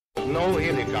no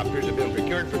helicopters have been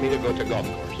procured for me to go to golf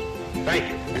course. Thank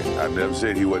you. I've never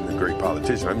said he wasn't a great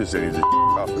politician. I'm just saying he's a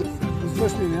golfer. It was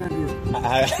supposed to be an interview.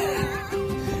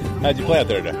 How'd you play out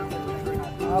there today?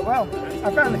 Well,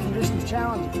 I found the conditions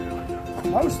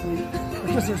challenging, mostly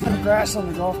because there's no grass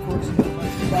on the golf course,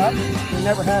 but there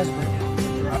never has been.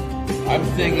 I'm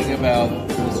thinking about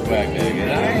the swag bag,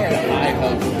 and I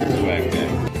hope the swag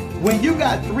bag. When you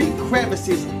got 3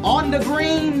 crevices on the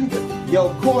green,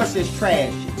 your course is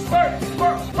trash.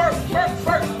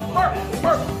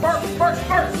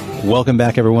 Welcome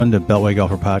back, everyone, to Beltway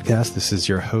Golfer Podcast. This is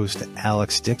your host,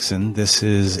 Alex Dixon. This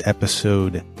is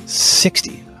episode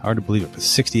 60. Hard to believe it, but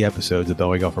 60 episodes of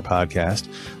Beltway Golfer Podcast.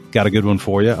 Got a good one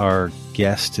for you. Our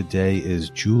guest today is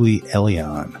Julie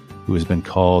Elion, who has been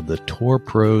called the Tour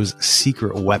Pro's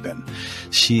secret weapon.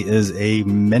 She is a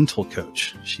mental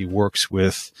coach. She works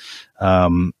with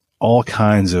all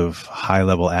kinds of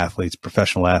high-level athletes,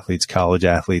 professional athletes, college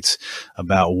athletes,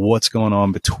 about what's going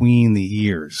on between the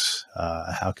ears.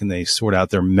 How can they sort out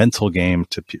their mental game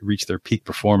to reach their peak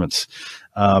performance?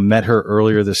 Met her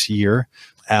earlier this year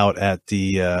out at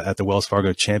the Wells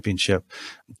Fargo Championship.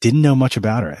 Didn't know much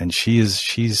about her, and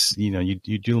she's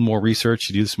you do more research,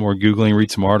 you do some more Googling,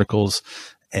 read some articles,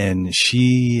 and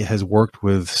she has worked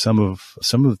with some of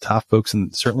the top folks,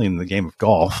 and certainly in the game of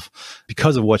golf,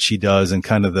 because of what she does and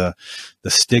kind of the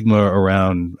stigma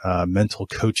around mental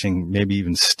coaching. Maybe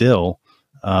even still,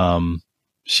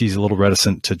 she's a little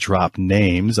reticent to drop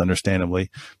names, understandably,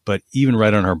 but even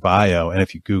right on her bio, and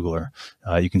if you Google her,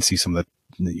 you can see some of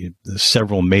the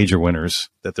several major winners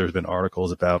that there's been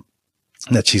articles about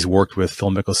that she's worked with,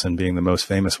 Phil Mickelson being the most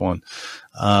famous one.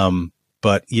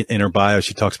 But in her bio,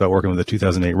 she talks about working with the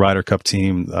 2008 Ryder Cup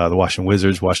team, the Washington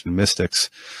Wizards, Washington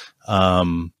Mystics,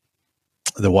 the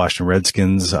Washington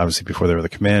Redskins, obviously before they were the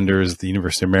Commanders, the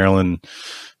University of Maryland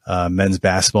men's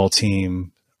basketball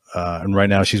team. And right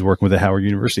now she's working with the Howard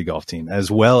University golf team, as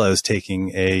well as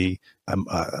taking I'm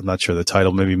not sure the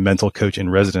title, maybe mental coach in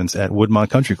residence at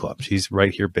Woodmont Country Club. She's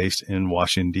right here based in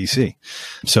Washington, D.C.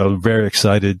 So very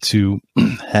excited to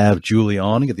have Julie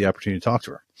on and get the opportunity to talk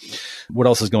to her. What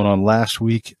else is going on? Last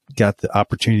week, got the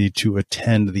opportunity to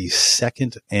attend the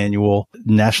 2nd annual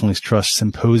National League Trust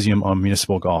Symposium on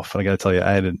Municipal Golf. And I got to tell you,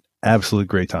 I had an absolute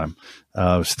great time.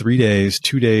 It was 3 days,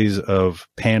 2 days of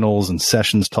panels and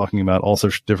sessions talking about all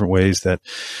sorts of different ways that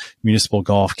municipal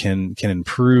golf can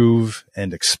improve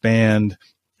and expand.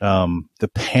 The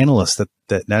panelists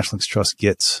that National League Trust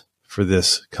gets for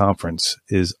this conference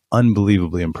is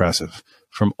unbelievably impressive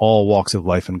from all walks of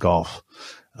life in golf.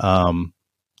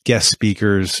 Guest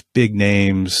speakers, big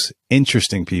names,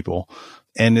 interesting people.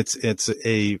 And it's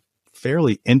a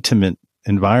fairly intimate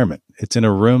environment. It's in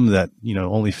a room that,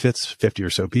 only fits 50 or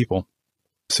so people.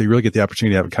 So you really get the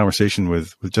opportunity to have a conversation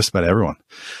with just about everyone.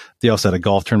 They also had a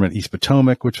golf tournament in East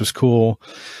Potomac, which was cool.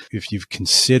 If you've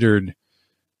considered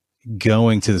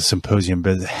going to the symposium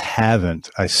but haven't,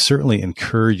 I certainly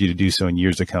encourage you to do so in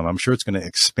years to come. I'm sure it's going to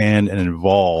expand and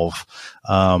evolve.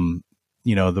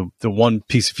 The one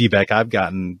piece of feedback I've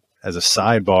gotten as a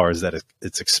sidebar is that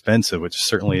it's expensive, which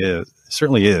certainly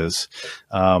is.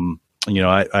 I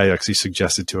actually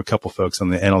suggested to a couple folks on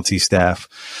the NLT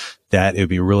staff that it would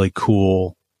be really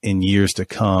cool in years to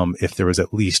come if there was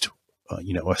at least,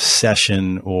 a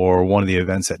session or one of the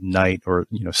events at night or,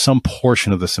 some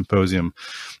portion of the symposium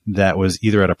that was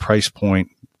either at a price point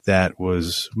that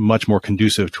was much more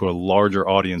conducive to a larger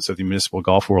audience of the municipal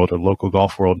golf world or local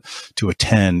golf world to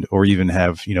attend, or even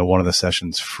have, one of the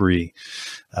sessions free,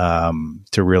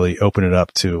 to really open it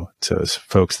up to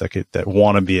folks that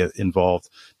want to be involved,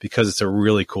 because it's a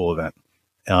really cool event.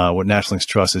 What National League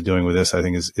Trust is doing with this, I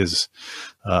think is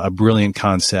a brilliant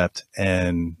concept.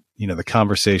 And, the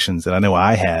conversations that I know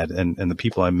I had and the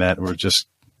people I met were just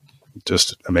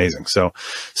amazing. So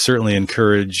certainly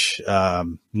encourage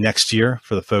next year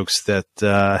for the folks that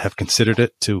have considered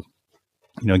it to,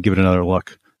 give it another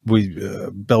look. We,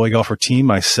 Beltway Golfer team,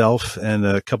 myself and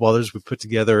a couple others, we put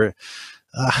together,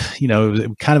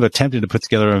 kind of attempted to put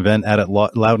together an event at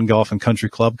Loudon Golf and Country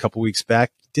Club a couple weeks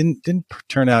back. Didn't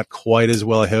turn out quite as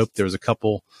well, I hoped. There was a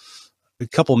couple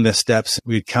missteps.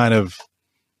 We'd kind of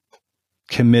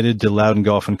committed to Loudon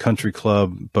Golf and Country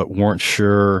Club, but weren't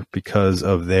sure because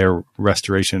of their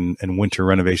restoration and winter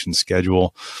renovation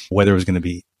schedule, whether it was going to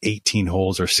be 18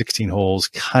 holes or 16 holes,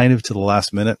 kind of to the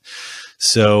last minute.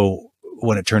 So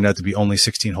when it turned out to be only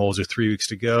 16 holes or 3 weeks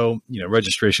to go,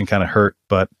 registration kind of hurt,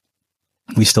 but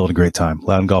we still had a great time.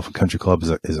 Loudon Golf and Country Club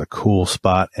is a cool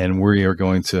spot, and we are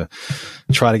going to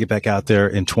try to get back out there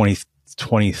in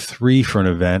 2023 for an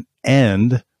event.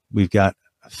 And we've got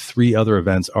 3 other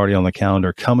events already on the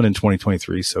calendar coming in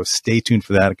 2023. So stay tuned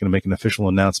for that. I'm going to make an official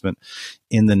announcement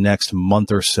in the next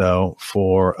month or so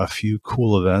for a few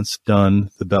cool events done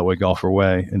the Beltway Golfer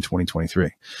way in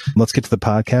 2023. Let's get to the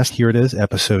podcast. Here it is,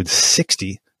 episode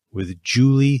 60 with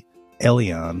Julie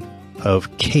Elion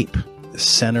of CAPE, the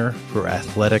Center for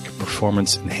Athletic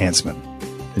Performance Enhancement.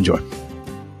 Enjoy.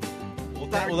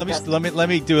 Well, let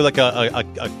me do like a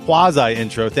quasi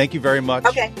intro. Thank you very much,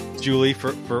 Julie,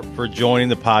 for joining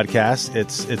the podcast.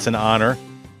 It's an honor.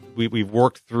 We've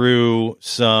worked through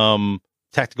some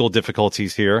technical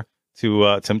difficulties here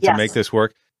to make this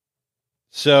work.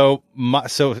 So I'm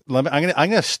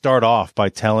gonna start off by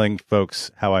telling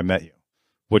folks how I met you,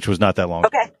 which was not that long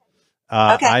ago.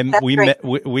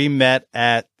 We met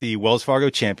at the Wells Fargo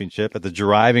Championship at the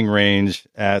driving range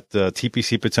at the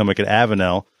TPC Potomac at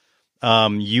Avenel.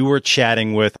 You were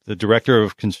chatting with the director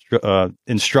of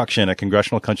instruction at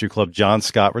Congressional Country Club, John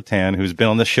Scott Rattan, who's been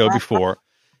on the show before,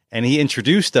 and he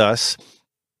introduced us.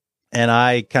 And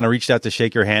I kind of reached out to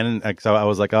shake your hand, and so I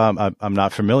was like, "Oh, I'm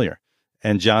not familiar."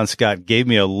 And John Scott gave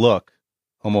me a look,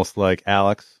 almost like,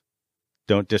 "Alex,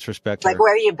 don't disrespect her." Like,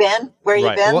 where you been? Where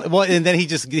you been? Well, and then he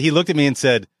looked at me and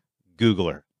said, "Google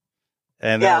her,"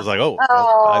 and I was like, "Oh."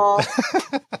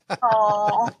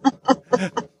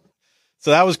 So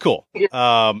that was cool. And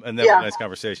that was a nice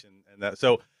conversation. And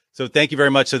so thank you very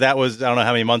much. So that was, I don't know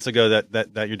how many months ago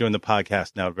that you're doing the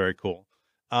podcast now. Very cool.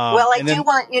 Well, I do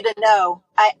want you to know,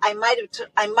 I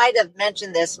might have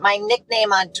mentioned this. My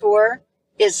nickname on tour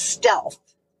is Stealth.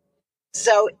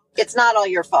 So it's not all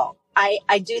your fault. I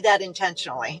do that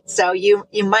intentionally. So you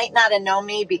might not have known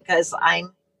me because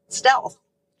I'm Stealth.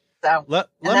 So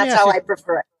that's how I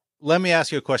prefer it. Let me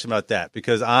ask you a question about that,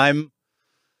 because I'm,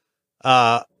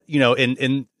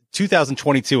 in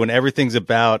 2022, when everything's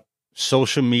about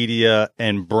social media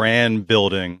and brand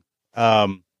building, I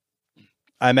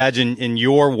imagine in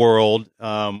your world,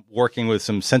 working with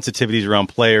some sensitivities around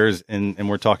players, and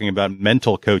we're talking about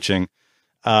mental coaching,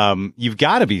 you've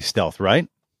got to be stealth, right?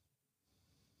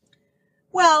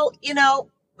 Well,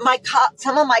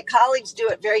 some of my colleagues do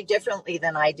it very differently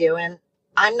than I do, and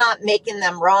I'm not making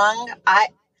them wrong.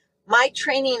 My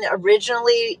training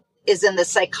originally is in the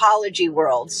psychology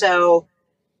world. So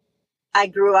I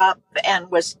grew up and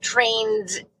was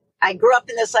trained. I grew up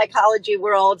in the psychology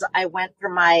world. I went for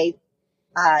my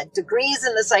degrees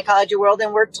in the psychology world,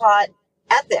 and we're taught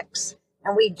ethics,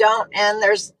 and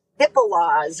there's HIPAA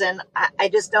laws, and I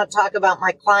just don't talk about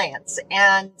my clients.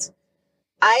 And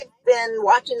I've been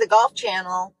watching the Golf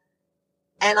Channel,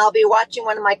 and I'll be watching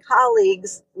one of my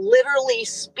colleagues literally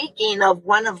speaking of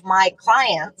one of my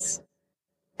clients,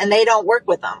 and they don't work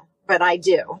with them, but I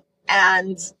do.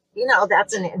 And,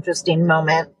 that's an interesting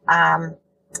moment. I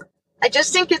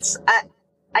just think it's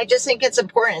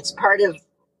important. It's part of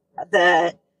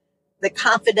the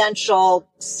confidential,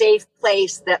 safe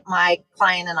place that my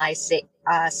client and I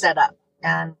set up,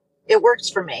 and it works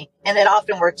for me, and it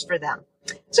often works for them.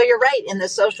 So you're right. In the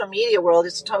social media world,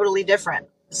 it's totally different.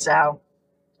 So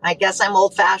I guess I'm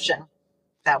old fashioned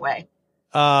that way.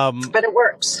 But it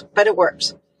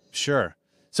works. Sure.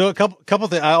 So a couple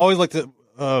things I always like to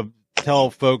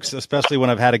tell folks, especially when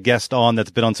I've had a guest on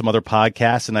that's been on some other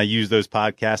podcasts, and I use those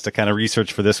podcasts to kind of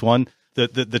research for this one.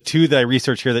 The two that I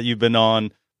researched here that you've been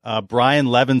on, Brian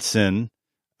Levinson,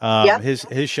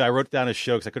 his show, I wrote down his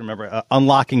show because I couldn't remember,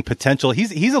 Unlocking Potential.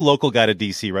 He's a local guy to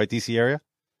DC, right? DC area?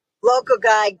 Local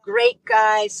guy, great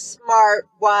guy, smart,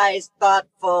 wise,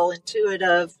 thoughtful,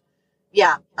 intuitive.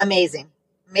 Yeah, amazing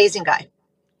guy.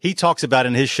 He talks about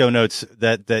in his show notes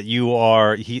that you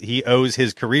are, he owes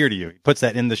his career to you. He puts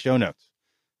that in the show notes.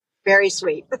 Very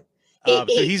sweet. So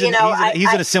he's in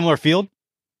a similar field?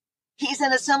 He's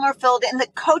in a similar field in the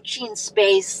coaching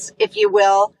space, if you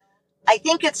will. I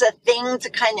think it's a thing to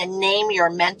kind of name your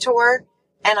mentor.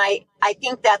 And I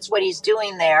think that's what he's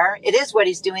doing there. It is what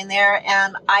he's doing there.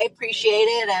 And I appreciate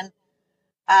it. And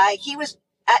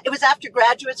it was after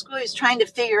graduate school. He was trying to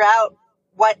figure out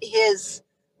what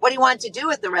he wanted to do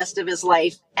with the rest of his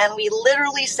life. And we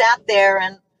literally sat there,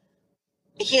 and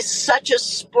he's such a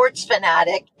sports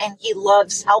fanatic, and he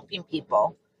loves helping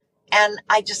people. And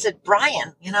I just said,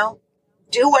 Brian,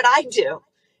 do what I do.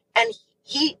 And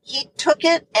he took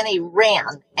it and he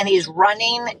ran, and he's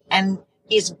running, and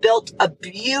he's built a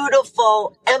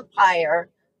beautiful empire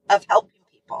of helping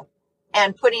people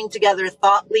and putting together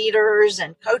thought leaders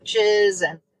and coaches.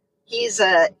 And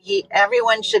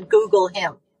everyone should Google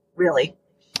him, really.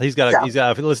 He's got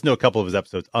listen to a couple of his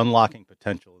episodes. Unlocking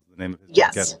Potential is the name of his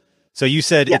podcast. So you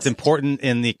said it's important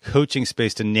in the coaching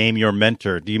space to name your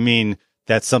mentor. Do you mean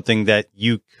that's something that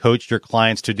you coach your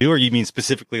clients to do, or you mean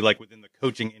specifically like within the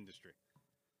coaching industry?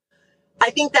 I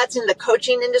think that's in the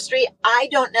coaching industry. I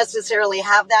don't necessarily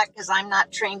have that because I'm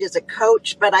not trained as a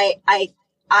coach, but the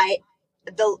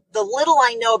little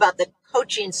I know about the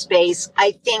coaching space,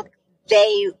 I think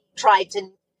they try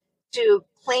to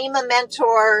claim a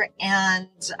mentor and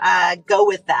go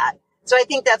with that. So I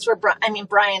think that's where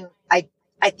Brian,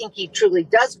 I think he truly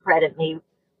does credit me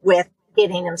with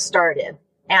getting him started.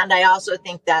 And I also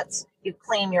think that's you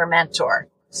claim your mentor.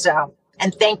 So,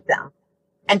 and thank them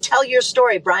and tell your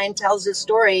story. Brian tells his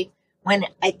story when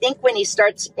he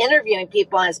starts interviewing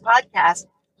people on his podcast,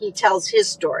 he tells his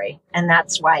story. And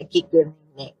that's why I keep getting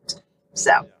named.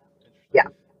 So, yeah.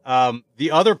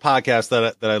 The other podcast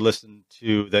that I listened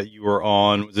to that you were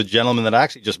on was a gentleman that I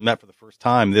actually just met for the first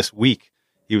time this week.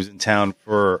 He was in town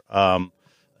for a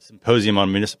symposium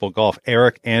on municipal golf.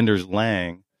 Eric Anders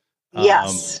Lang.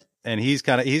 Yes. And he's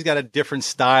got a different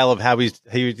style of how he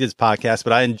did his podcast,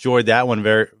 but I enjoyed that one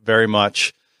very, very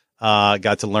much.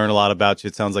 Got to learn a lot about you.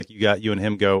 It sounds like you and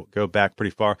him go back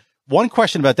pretty far. One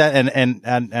question about that,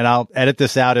 and I'll edit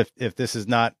this out if this is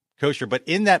not kosher, but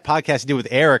in that podcast you did with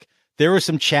Eric, there was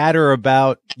some chatter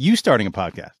about you starting a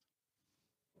podcast.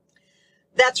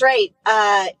 That's right.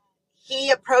 He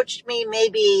approached me.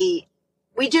 Maybe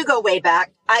we do go way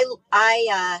back. I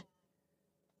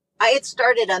had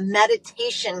started a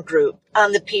meditation group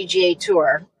on the PGA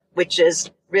Tour, which is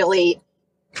really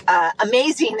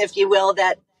amazing, if you will,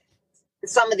 that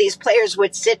some of these players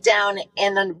would sit down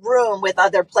in a room with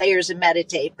other players and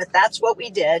meditate. But that's what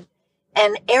we did.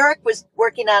 And Eric was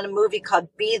working on a movie called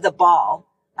Be the Ball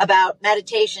about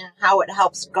meditation and how it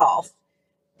helps golf.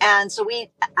 And so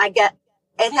it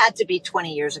had to be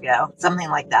 20 years ago, something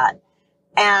like that.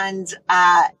 And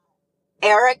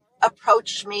Eric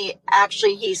approached me.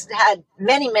 Actually, he's had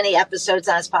many, many episodes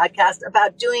on his podcast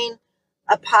about doing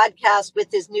a podcast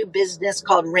with his new business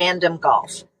called Random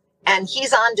Golf. And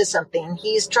he's onto something.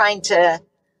 He's trying to,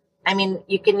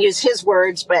 you can use his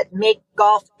words, but make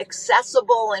golf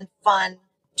accessible and fun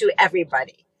to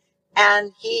everybody.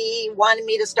 And he wanted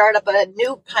me to start up a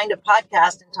new kind of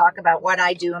podcast and talk about what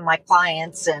I do and my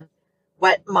clients and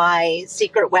what my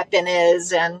secret weapon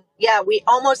is. And yeah, we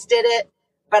almost did it,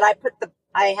 but I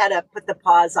had to put the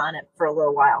pause on it for a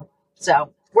little while.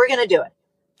 So we're going to do it.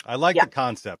 I like the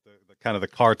concept, the kind of the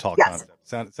car talk concept.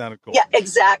 Sounded cool. Yeah,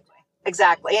 exactly.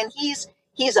 And he's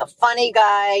a funny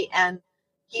guy, and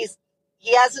he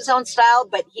has his own style,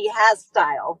 but he has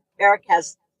style. Eric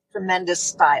has tremendous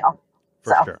style.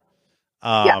 For sure.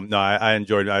 No, I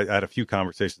enjoyed it. I had a few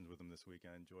conversations with him this week.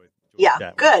 I enjoyed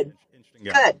that. Good. Interesting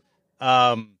guy. Good.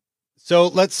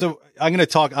 So I'm going to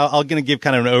talk, I'm going to give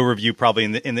kind of an overview probably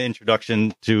in the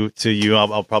introduction to you.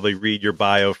 I'll probably read your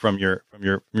bio from your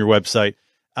website.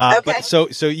 Okay. But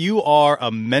so you are a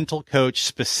mental coach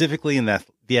specifically in the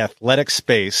athletic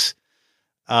space,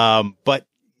 but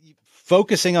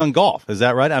focusing on golf. Is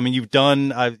that right? You've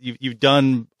done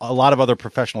a lot of other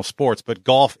professional sports, but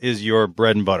golf is your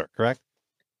bread and butter, correct?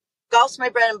 Golf's my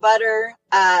bread and butter.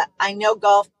 I know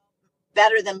golf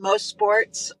better than most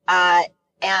sports.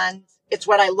 And it's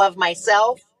what I love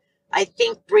myself. I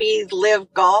think, breathe,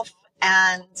 live golf.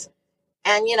 And,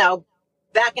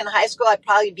 back in high school, I'd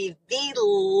probably be the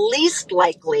least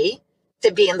likely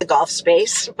to be in the golf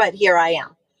space, but here I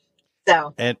am.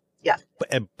 So, yeah.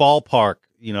 At ballpark,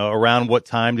 around what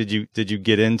time did you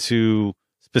get into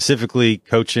specifically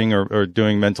coaching or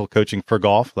doing mental coaching for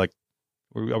golf? Like,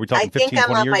 are we talking 15,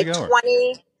 20 years ago?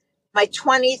 My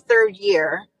 23rd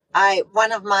year.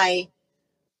 One of my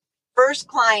first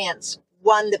clients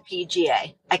won the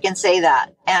PGA. I can say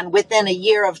that. And within a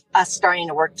year of us starting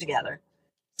to work together.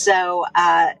 So,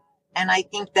 and I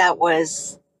think that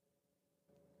was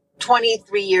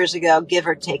 23 years ago, give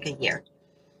or take a year.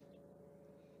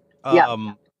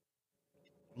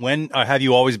 When have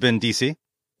you always been DC?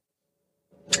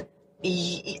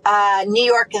 New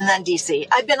York and then DC.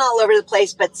 I've been all over the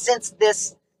place, but since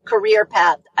this career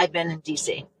path, I've been in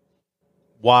DC.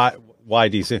 Why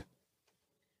DC?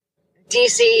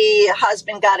 DC,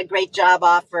 husband got a great job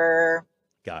offer.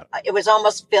 Got it. It was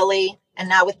almost Philly. And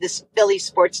now with this Philly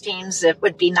sports teams, it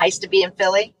would be nice to be in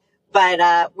Philly.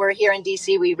 But we're here in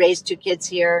DC. We raised 2 kids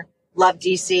here. Love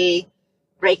DC.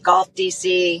 Great golf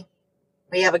DC.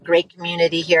 We have a great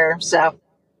community here. So,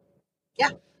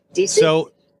 yeah, DC.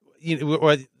 So,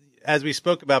 as we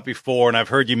spoke about before, and I've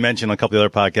heard you mention on a couple of other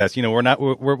podcasts, we're not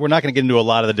going to get into a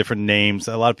lot of the different names.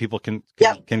 A lot of people can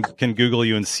Google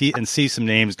you and see some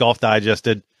names. Golf Digest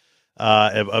did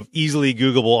of easily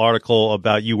Googleable article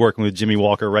about you working with Jimmy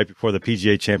Walker right before the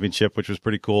PGA Championship, which was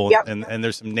pretty cool. Yep. And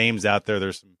there's some names out there.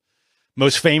 There's some,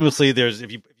 most famously,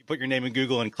 if you put your name in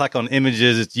Google and click on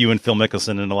images, it's you and Phil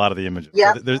Mickelson in a lot of the images.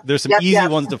 Yep. So there's some easy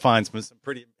ones to find, some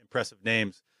pretty impressive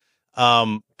names.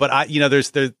 But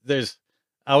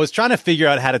I was trying to figure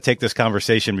out how to take this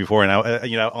conversation before. And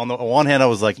on the one hand, I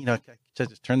was like, should I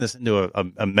just turn this into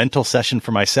a mental session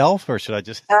for myself, or should I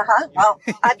just, Well,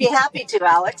 I'd be happy to,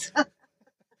 Alex.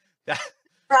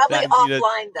 Probably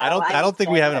offline though. I don't think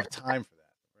we have enough time for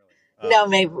that. Really. No,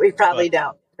 maybe we probably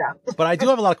don't. No. But I do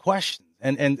have a lot of questions.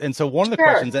 And so one of the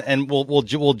questions, and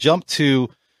we'll jump to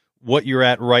what you're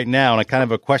at right now, and I kind of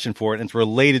have a question for it, and it's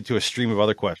related to a stream of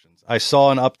other questions. I saw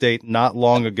an update not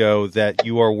long ago that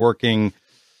you are working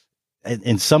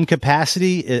in some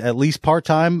capacity, at least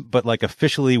part-time, but like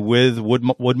officially with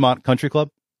Woodmont Country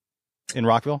Club in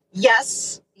Rockville?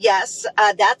 Yes,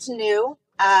 that's new.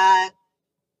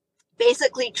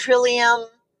 Basically, Trillium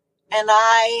and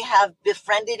I have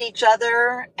befriended each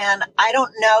other, and I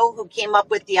don't know who came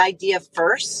up with the idea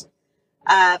first.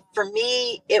 For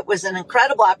me, it was an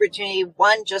incredible opportunity.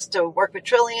 One, just to work with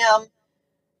Trillium.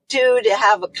 Two, to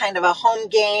have a kind of a home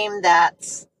game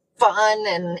that's fun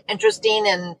and interesting.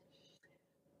 And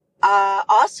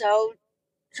also,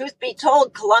 truth be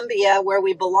told, Columbia, where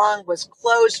we belong, was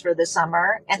closed for the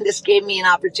summer. And this gave me an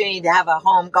opportunity to have a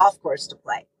home golf course to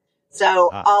play. So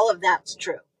all of that's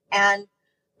true. And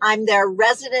I'm their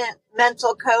resident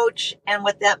mental coach. And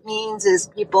what that means is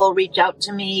people reach out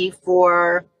to me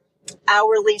for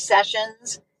hourly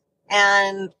sessions.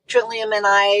 And Trillium and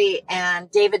I and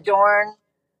David Dorn,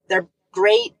 they're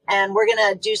great. And we're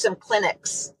going to do some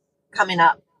clinics coming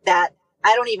up that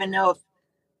I don't even know if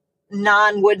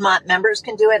non-Woodmont members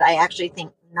can do it. I actually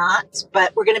think not,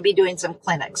 but we're going to be doing some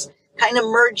clinics, kind of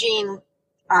merging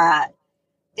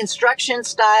instruction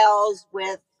styles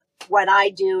with what I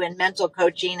do in mental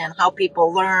coaching and how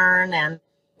people learn and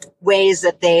ways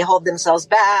that they hold themselves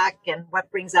back and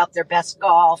what brings out their best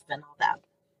golf and all that.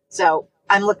 So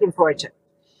I'm looking forward to it.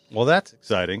 Well, that's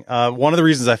exciting. One of the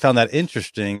reasons I found that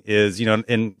interesting is,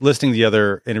 in listening to the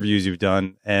other interviews you've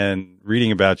done and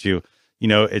reading about you,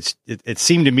 it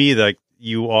seemed to me like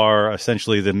you are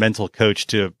essentially the mental coach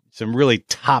to some really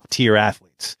top tier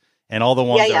athletes. And all the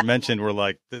ones that were mentioned were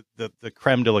like the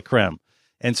creme de la creme.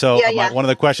 And so one of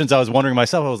the questions I was wondering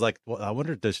myself, I was like, well, I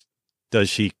wonder, does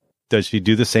she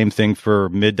do the same thing for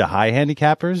mid to high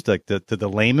handicappers, like to the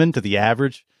layman, to the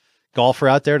average golfer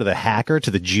out there, to the hacker,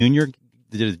 to the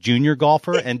junior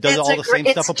golfer, and does all the same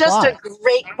stuff apply? It's just a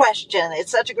great question.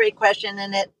 It's such a great question,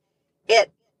 and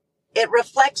it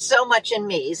reflects so much in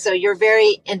me. So you're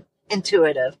very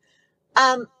intuitive.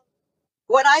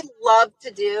 What I love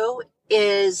to do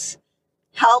is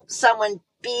help someone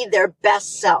be their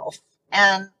best self.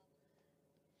 And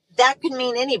that could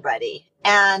mean anybody.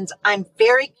 And I'm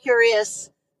very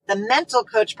curious. The mental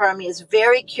coach part of me is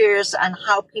very curious on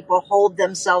how people hold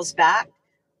themselves back,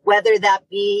 whether that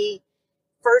be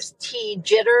first tee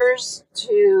jitters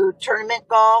to tournament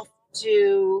golf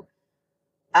to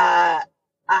a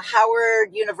Howard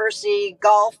University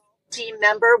golf team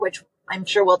member, which I'm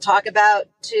sure we'll talk about,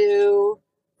 to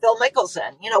Phil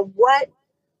Mickelson.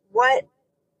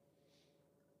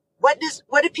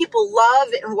 What do people love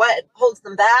and what holds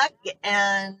them back,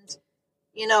 and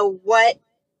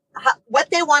what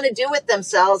they want to do with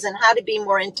themselves and how to be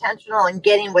more intentional in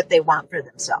getting what they want for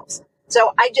themselves.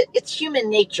 So it's human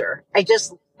nature. I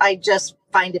just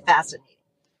find it fascinating.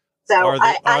 So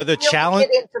I get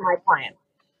into my client.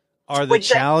 Are the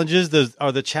challenges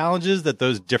that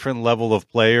those different level of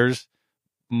players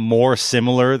more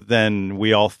similar than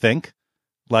we all think?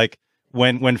 Like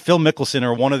when Phil Mickelson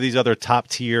or one of these other top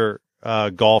tier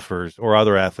golfers or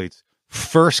other athletes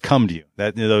first come to you,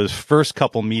 those first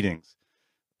couple meetings.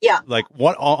 Yeah. Like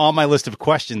what on my list of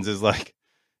questions is like,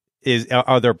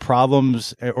 are there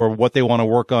problems or what they want to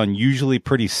work on usually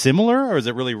pretty similar, or is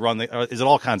it really is it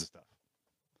all kinds of stuff?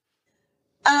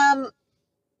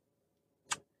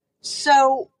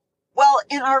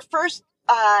 In our first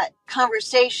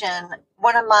conversation,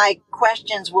 one of my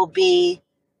questions will be,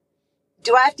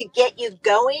 do I have to get you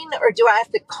going or do I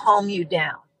have to calm you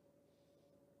down?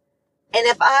 And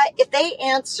if they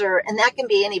answer, and that can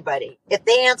be anybody, if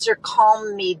they answer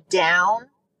calm me down,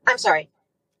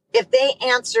 if they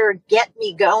answer get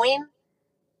me going,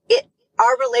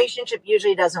 our relationship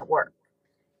usually doesn't work,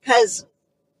 because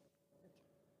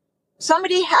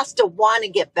somebody has to want to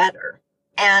get better.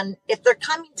 And if they're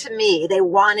coming to me, they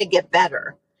want to get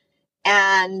better.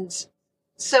 And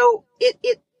so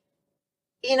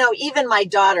even my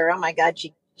daughter, oh my God,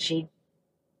 she'd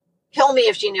kill me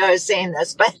if she knew I was saying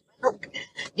this, but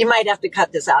you might have to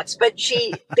cut this, Alex. But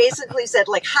she basically said,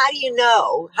 like, how do you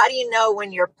know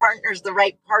when your partner's the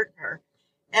right partner?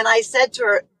 And I said to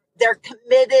her, they're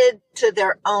committed to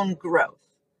their own growth.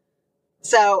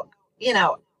 So,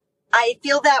 I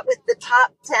feel that with the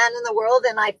top 10 in the world,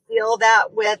 and I feel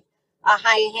that with a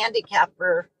high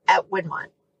handicapper at Woodmont.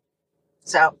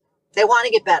 So they want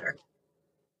to get better.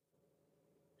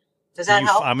 Does that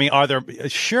help? I mean, are there,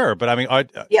 sure, but I mean,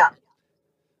 Yeah.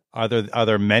 are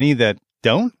there many that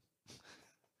don't?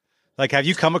 Like, have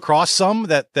you come across some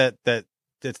that's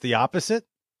the opposite?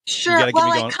 Sure.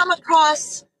 Well,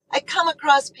 I come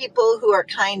across people who are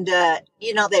kind of,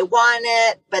 they want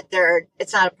it, but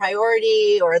it's not a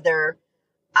priority, or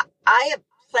I have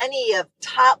plenty of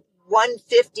top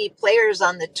 150 players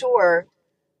on the tour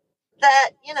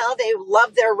that, they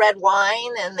love their red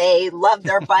wine and they love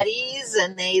their buddies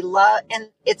and and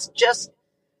it's just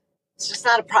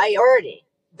not a priority,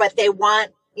 but they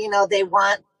want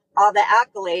all the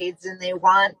accolades and they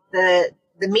want the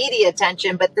media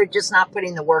attention, but they're just not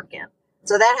putting the work in.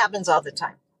 So that happens all the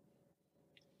time.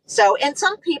 So, and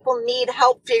some people need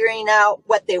help figuring out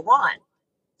what they want.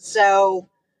 So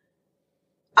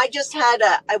I just had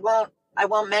I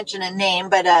won't mention a name,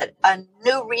 but a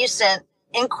new recent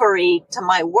inquiry to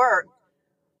my work,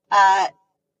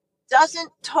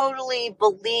 doesn't totally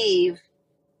believe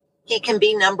he can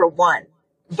be number one,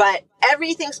 but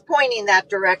everything's pointing that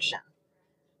direction.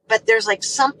 But there's like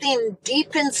something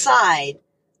deep inside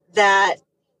that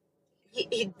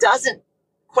he doesn't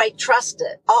quite trust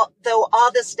it. Though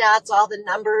all the stats, all the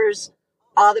numbers,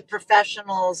 all the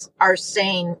professionals are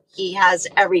saying he has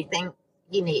everything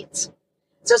he needs.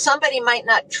 So somebody might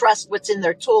not trust what's in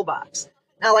their toolbox.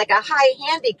 Now, like a high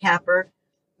handicapper,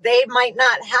 they might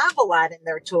not have a lot in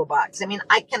their toolbox. I mean,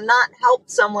 I cannot help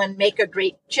someone make a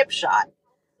great chip shot,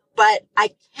 but I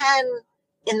can,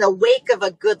 in the wake of a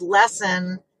good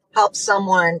lesson, help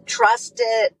someone trust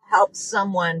it, help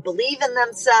someone believe in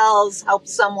themselves, help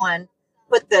someone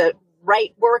put the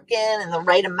right work in and the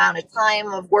right amount of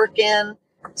time of work in.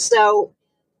 So,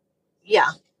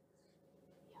 yeah.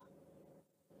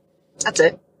 That's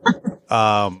it.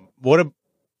 My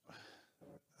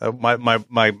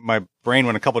brain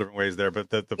went a couple different ways there, but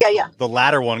the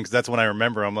latter one, because that's when I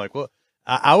remember. I'm like, well,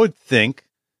 I would think,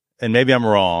 and maybe I'm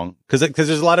wrong, because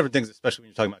there's a lot of things, especially when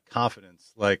you're talking about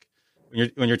confidence. Like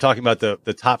when you're talking about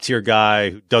the top tier guy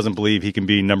who doesn't believe he can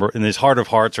be in his heart of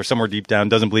hearts or somewhere deep down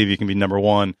doesn't believe he can be number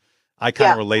one. I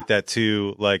kind of relate that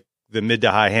to like the mid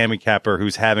to high handicapper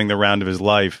who's having the round of his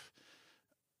life,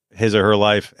 his or her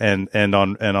life, and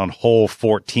on hole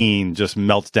 14 just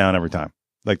melts down every time.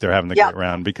 Like they're having the great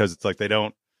round, because it's like they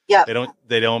don't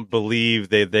believe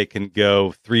they can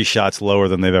go 3 shots lower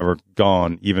than they've ever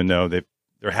gone, even though they're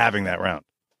having that round.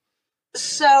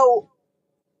 So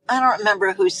I don't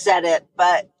remember who said it,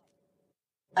 but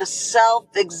a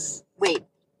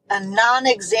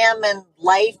non-examined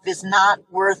life is not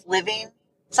worth living.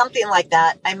 Something like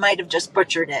that. I might have just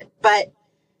butchered it. But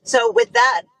so with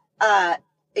that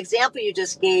example you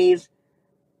just gave,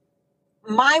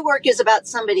 my work is about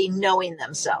somebody knowing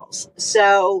themselves.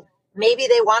 So maybe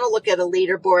they want to look at a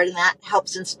leaderboard and that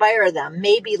helps inspire them.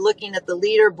 Maybe looking at the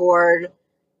leaderboard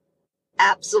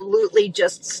absolutely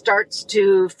just starts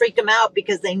to freak them out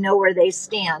because they know where they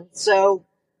stand. So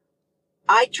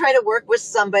I try to work with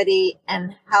somebody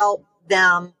and help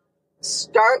them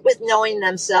start with knowing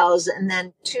themselves, and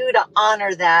then 2, to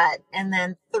honor that, and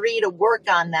then 3, to work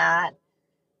on that.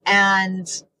 And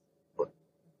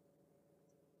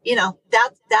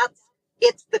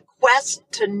it's the quest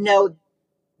to know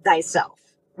thyself,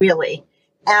 really.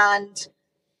 And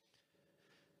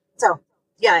so,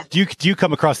 yeah. Do you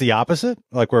come across the opposite?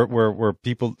 Like where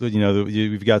people,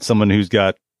 you've got someone who's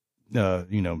got,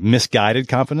 misguided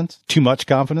confidence, too much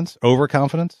confidence,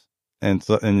 overconfidence. And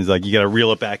it's like, you got to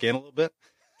reel it back in a little bit.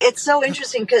 It's so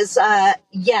interesting because,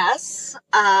 yes,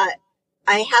 I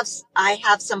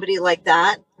have somebody like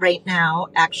that right now,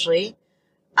 actually.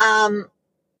 I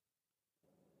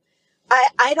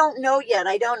don't know yet.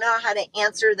 I don't know how to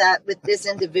answer that with this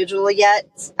individual yet.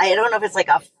 I don't know if it's like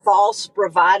a false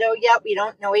bravado yet. We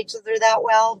don't know each other that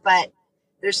well, but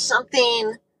there's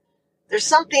something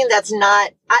that's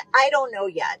not, I don't know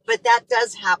yet, but that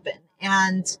does happen.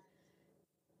 And,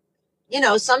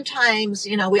 sometimes,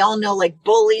 we all know like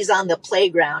bullies on the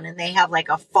playground and they have like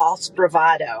a false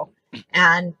bravado.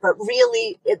 But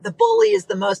really the bully is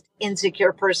the most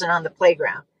insecure person on the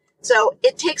playground. So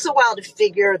it takes a while to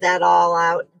figure that all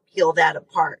out and peel that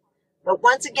apart. But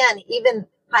once again, even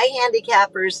high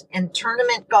handicappers in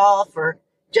tournament golf or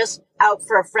just out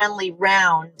for a friendly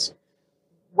round,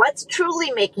 what's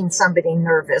truly making somebody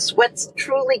nervous? What's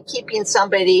truly keeping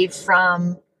somebody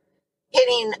from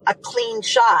hitting a clean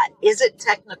shot? Is it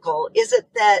technical? Is it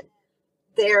that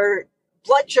their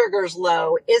blood sugar's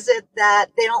low? Is it that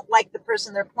they don't like the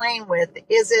person they're playing with?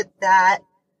 Is it that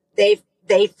they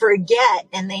they forget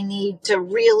and they need to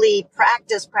really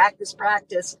practice,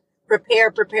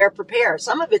 prepare.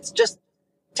 Some of it's just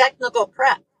technical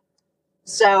prep.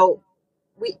 So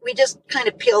we just kind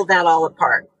of peel that all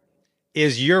apart.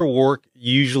 Is your work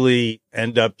usually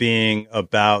end up being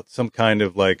about some kind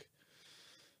of like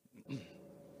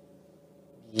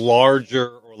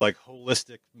larger or like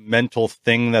holistic mental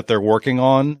thing that they're working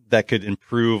on that could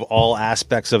improve all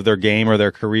aspects of their game or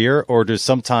their career? Or does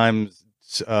sometimes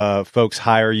folks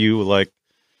hire you like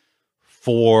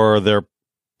for their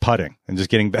putting and just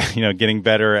getting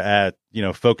better at,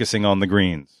 focusing on the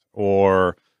greens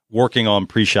or working on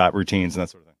pre-shot routines and that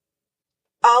sort of thing?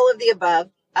 All of the above.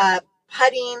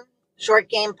 Putting, short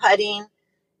game putting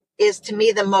is to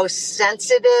me the most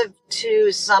sensitive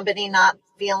to somebody not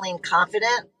feeling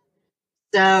confident.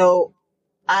 So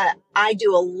I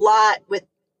do a lot with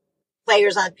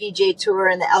players on PGA Tour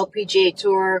and the LPGA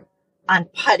Tour on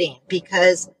putting,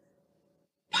 because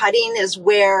putting is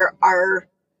where our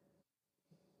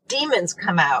demons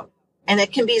come out, and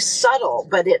it can be subtle,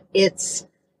 but it's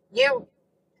you.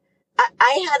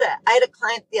 I had a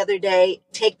client the other day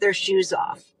take their shoes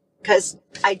off because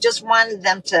I just wanted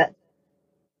them to,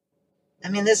 I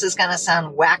mean, this is going to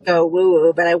sound wacko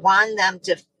woo-woo, but I wanted them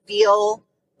to feel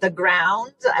the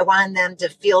ground. I wanted them to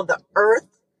feel the earth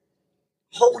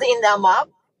holding them up.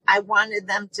 I wanted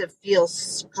them to feel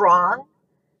strong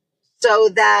so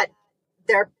that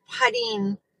their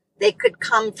putting, they could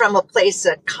come from a place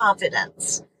of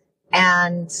confidence.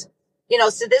 And,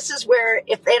 so this is where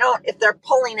if they're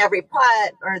pulling every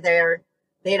putt or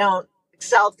they don't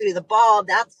excel through the ball,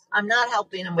 I'm not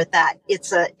helping them with that.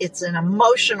 It's an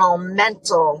emotional,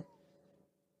 mental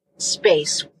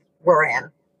space we're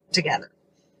in together.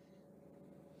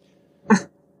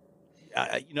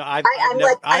 I'm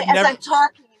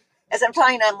talking,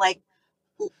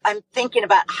 I'm thinking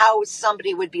about how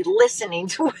somebody would be listening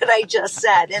to what I just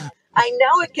said. And I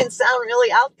know it can sound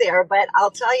really out there, but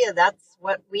I'll tell you, that's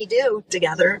what we do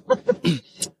together.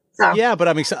 So. Yeah, but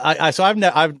I mean,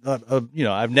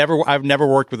 I've never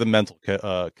worked with a mental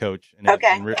coach in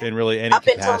really any up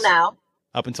capacity.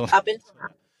 Up until now.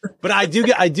 But I do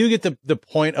get the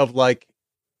point of like,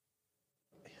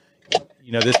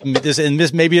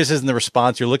 this maybe this isn't the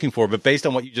response you're looking for, but based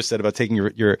on what you just said about taking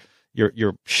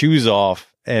your shoes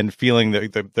off and feeling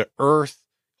the earth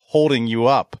holding you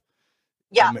up.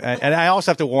 Yeah. And I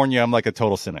also have to warn you, I'm like a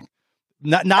total cynic.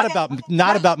 Not about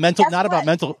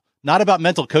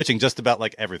mental coaching, just about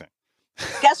like everything.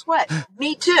 Guess what?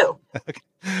 Me too. Okay.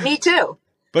 Me too.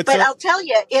 But I'll tell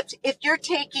you, if you're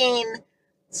taking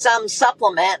some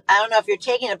supplement, I don't know if you're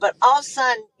taking it, but all of a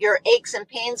sudden your aches and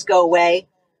pains go away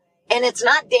and it's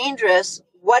not dangerous.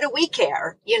 What do we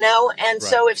care? And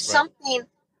so if something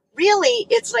really,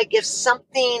 it's like if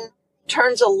something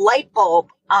turns a light bulb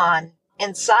on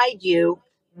inside you,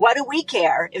 what do we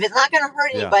care? If it's not going to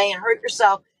hurt anybody and hurt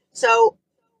yourself. So,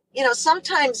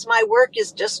 sometimes my work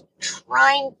is just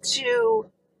trying to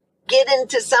get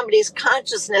into somebody's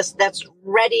consciousness that's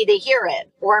ready to hear it.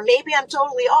 Or maybe I'm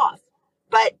totally off,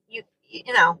 but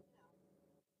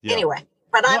anyway,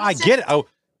 but I get it.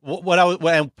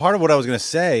 Part of what I was going to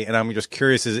say, and I'm just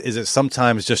curious, is it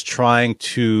sometimes just trying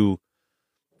to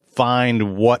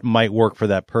find what might work for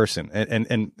that person.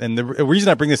 And the reason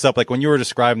I bring this up, like when you were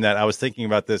describing that, I was thinking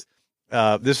about this.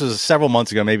 This was several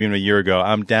months ago, maybe even a year ago.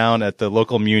 I'm down at the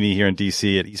local muni here in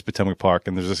DC at East Potomac Park.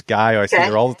 And there's this guy who I see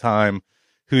there all the time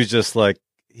who's just like,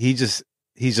 he's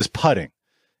just putting,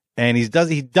 and he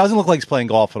doesn't look like he's playing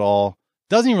golf at all.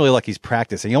 Doesn't even really like he's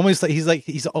practicing. He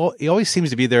always seems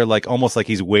to be there, like almost like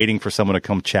he's waiting for someone to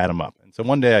come chat him up. And so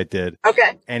one day I did.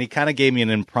 Okay. And he kind of gave me an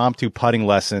impromptu putting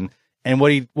lesson. And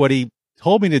what he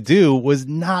told me to do was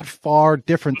not far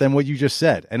different than what you just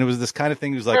said. And it was this kind of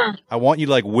thing. It was like, I want you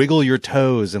to like wiggle your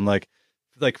toes and like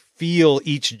feel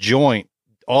each joint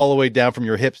all the way down from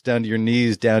your hips down to your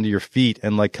knees, down to your feet,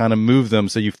 and like kind of move them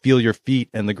so you feel your feet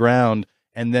and the ground,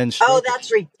 and then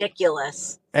that's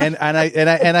ridiculous. And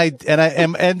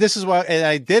this is why, and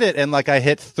I did it, and like I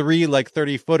hit 3 like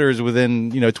 30 footers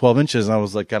within 12 inches, and I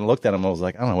was like kind of looked at him, I was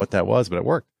like, I don't know what that was, but it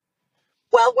worked.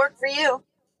 Well, it worked for you.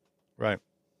 Right.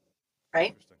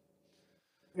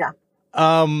 Yeah.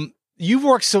 You've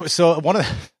worked so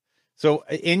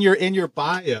in your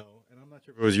bio, and I'm not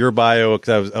sure if it was your bio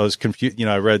because I was confused.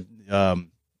 I read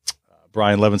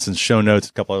Brian Levinson's show notes,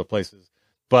 a couple other places,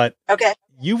 but okay.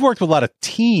 You've worked with a lot of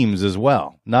teams as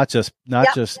well, not just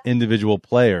individual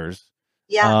players.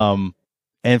 Yeah.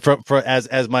 And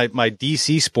as my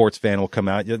DC sports fan will come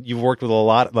out, you've worked with a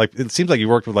lot. Like it seems like you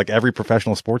worked with like every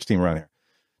professional sports team around here.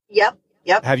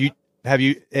 Yep. Have you?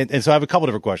 And so I have a couple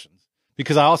different questions,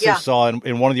 Because I also Yeah. saw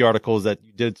in one of the articles that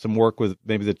you did some work with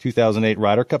maybe the 2008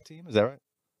 Ryder Cup team. Is that right?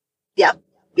 Yep.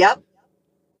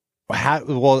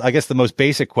 Well, I guess the most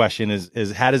basic question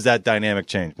is how does that dynamic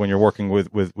change when you're working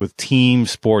with team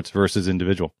sports versus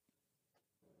individual?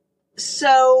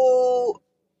 So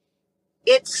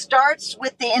it starts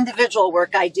with the individual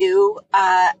work I do.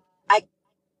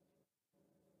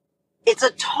 It's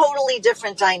a totally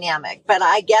different dynamic, but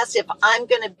I guess if I'm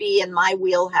going to be in my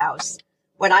wheelhouse,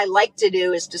 what I like to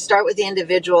do is to start with the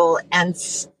individual and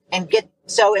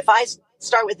so if I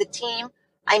start with the team,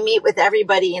 I meet with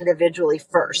everybody individually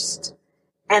first,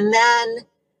 and then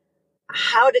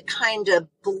how to kind of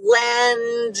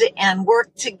blend and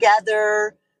work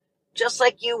together, just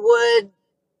like you would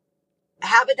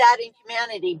Habitat in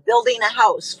Humanity, building a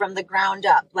house from the ground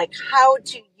up, like how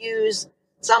to use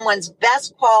someone's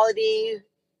best quality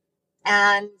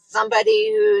and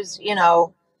somebody who's,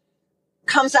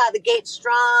 comes out of the gate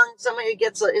strong, somebody who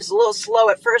is a little slow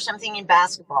at first. I'm thinking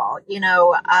basketball,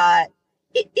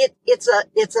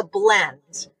 it's a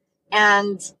blend,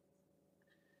 and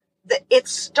it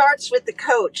starts with the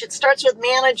coach. It starts with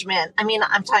management. I mean,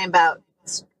 I'm talking about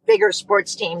bigger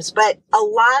sports teams, but a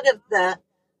lot of the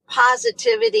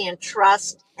positivity and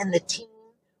trust in the team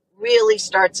really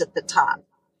starts at the top.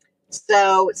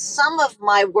 So some of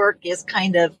my work is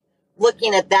kind of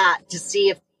looking at that to see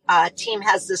if a team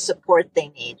has the support they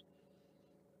need.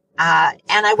 And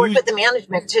I work with the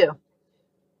management too.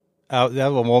 One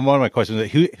of my questions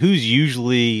is who's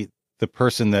usually the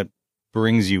person that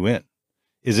brings you in?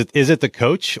 Is it the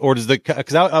coach, or does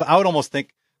because I would almost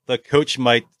think the coach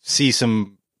might see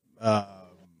some, I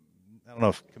don't know,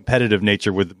 if competitive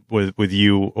nature with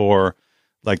you, or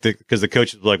like because the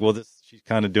coach is like, well, she's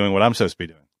kind of doing what I'm supposed to be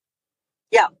doing.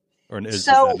 Yeah. Or does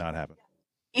that not happen?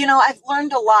 I've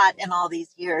learned a lot in all these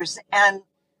years, and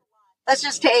let's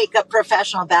just take a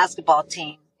professional basketball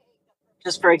team,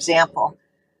 just for example.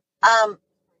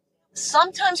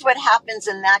 Sometimes what happens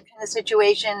in that kind of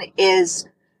situation is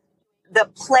the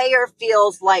player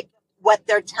feels like what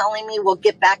they're telling me will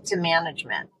get back to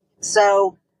management.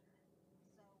 So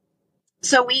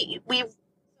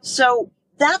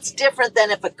that's different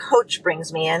than if a coach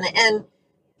brings me in. And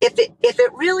if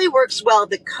it really works well,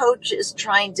 the coach is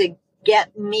trying to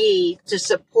get me to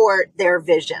support their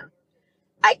vision.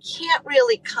 I can't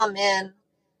really come in.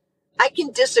 I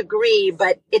can disagree,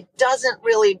 but it doesn't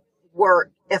really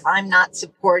work if I'm not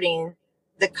supporting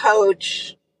the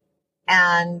coach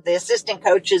and the assistant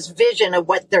coach's vision of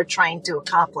what they're trying to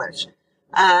accomplish.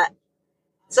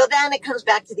 So then it comes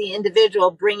back to the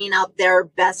individual bringing out their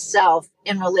best self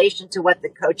in relation to what the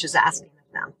coach is asking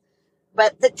of them.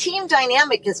 But the team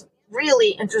dynamic is really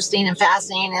interesting and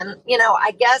fascinating. And,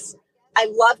 I guess I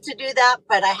love to do that,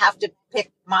 but I have to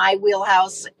pick my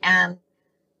wheelhouse, and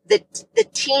the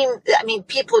team. I mean,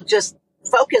 people just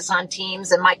focus on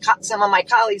teams, and some of my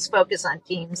colleagues focus on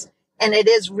teams. And it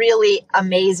is really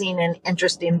amazing and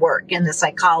interesting work in the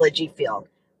psychology field.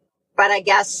 But I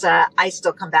guess I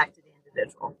still come back to the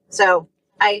individual. So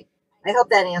I hope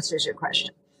that answers your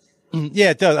question. Yeah,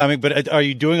 it does. I mean, but are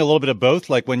you doing a little bit of both?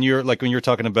 Like when you're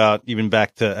talking about even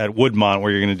back to at Woodmont,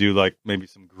 where you're going to do like maybe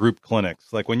some group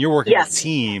clinics. Like when you're working with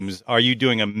teams, are you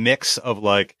doing a mix of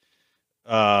like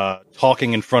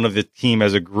talking in front of the team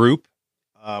as a group,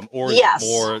 or is it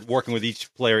more working with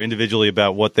each player individually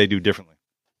about what they do differently?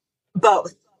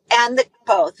 Both. And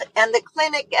the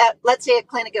clinic let's say a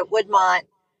clinic at Woodmont,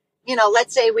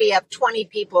 let's say we have 20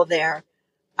 people there.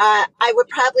 I would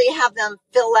probably have them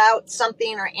fill out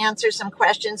something or answer some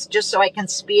questions just so I can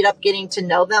speed up getting to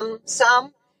know them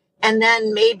some. And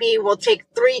then maybe we'll take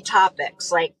 3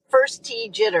 topics like first tee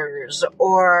jitters,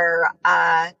 or,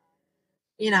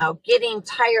 getting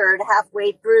tired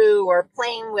halfway through, or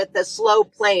playing with a slow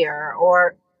player,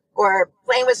 or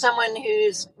playing with someone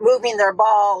who's moving their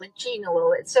ball and cheating a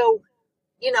little bit. So,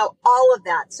 all of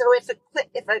that. So if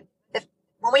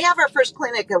when we have our first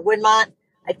clinic at Woodmont,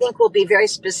 I think we'll be very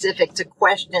specific to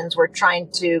questions we're trying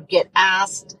to get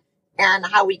asked and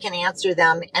how we can answer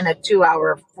them in a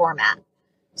 2-hour format.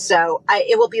 So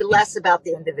it will be less about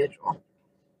the individual,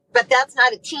 but that's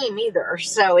not a team either.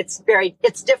 So it's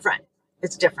different.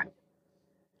 It's different.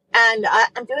 And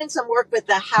I'm doing some work with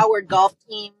the Howard golf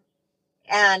team,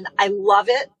 and I love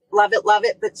it.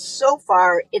 But so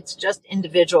far it's just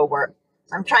individual work.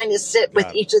 So I'm trying to sit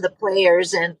with each of the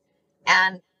players and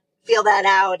feel that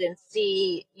out and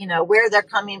see, where they're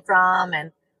coming from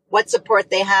and what support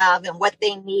they have and what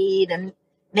they need, and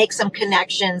make some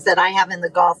connections that I have in the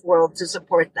golf world to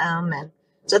support them. And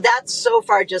so that's so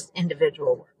far just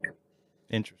individual work.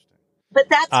 Interesting. But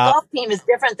that golf team is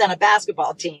different than a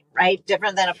basketball team, right?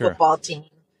 Different than a football team,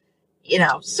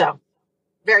 so.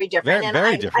 very different. Very, And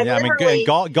very different. Yeah, I mean,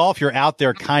 literally- golf, you're out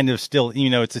there kind of still,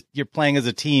 you're playing as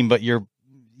a team, but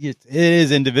it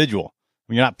is individual.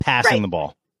 You're not passing the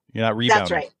ball. You're not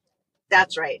rebounding.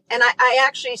 That's right. And I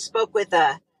actually spoke with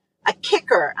a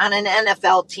kicker on an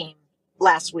NFL team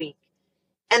last week.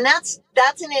 And that's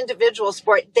an individual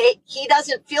sport. He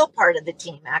doesn't feel part of the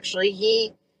team. Actually,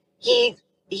 him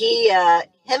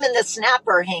and the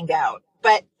snapper hang out,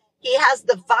 but he has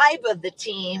the vibe of the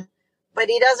team, but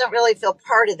he doesn't really feel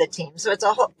part of the team. So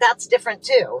that's different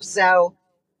too. So,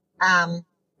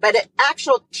 but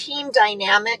actual team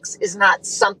dynamics is not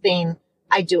something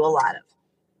I do a lot of.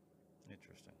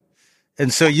 Interesting.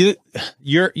 And so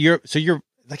you're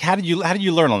like, how did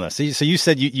you learn on this? So you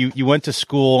said you went to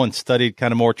school and studied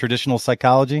kind of more traditional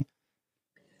psychology.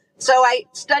 So I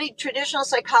studied traditional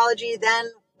psychology.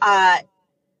 Then,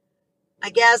 I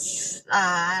guess,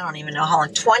 I don't even know how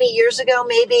long, 20 years ago,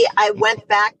 maybe I went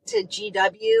back to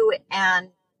GW and,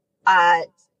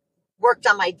 worked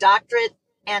on my doctorate,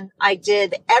 and I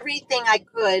did everything I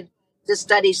could to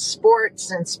study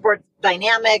sports and sport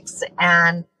dynamics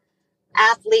and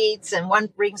athletes, and one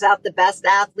brings out the best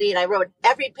athlete. I wrote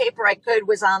every paper I could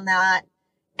was on that.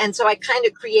 And so I kind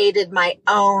of created my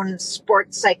own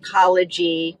sports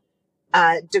psychology,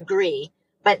 degree.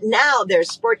 But now there's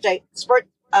sport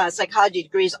psychology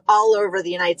degrees all over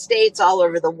the United States, all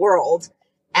over the world.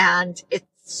 And it's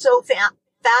so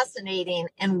fascinating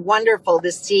and wonderful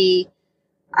to see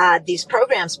these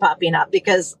programs popping up,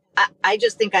 because I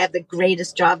just think I have the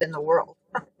greatest job in the world.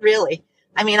 Really.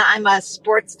 I mean, I'm a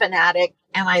sports fanatic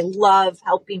and I love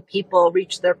helping people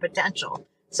reach their potential.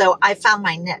 So I found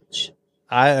my niche.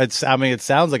 It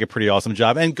sounds like a pretty awesome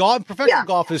job. And professional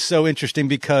golf is so interesting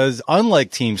because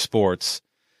unlike team sports,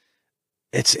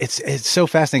 it's so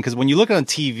fascinating, because when you look on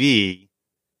TV,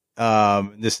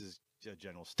 this is a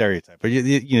general stereotype, but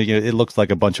it looks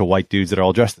like a bunch of white dudes that are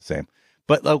all dressed the same.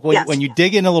 But when you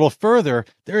dig in a little further,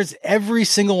 there's every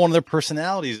single one of their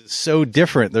personalities is so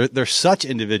different. They're such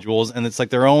individuals, and it's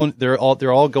like they're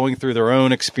all going through their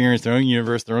own experience, their own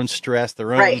universe, their own stress,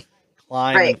 their own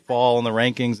climb and fall in the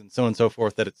rankings, and so on and so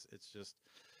forth. That it's just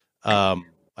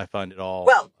I find it all.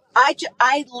 Well,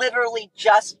 I literally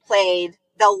just played.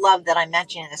 They'll love that I'm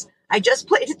mentioning this. I just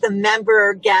played at the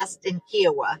member guest in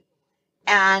Kiowa,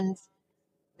 and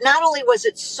not only was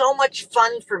it so much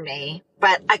fun for me,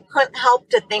 but I couldn't help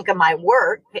to think of my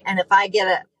work. And if I get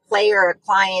a player or a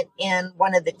client in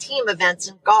one of the team events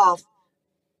in golf,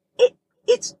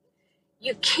 it's,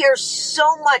 you care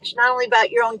so much, not only about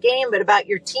your own game, but about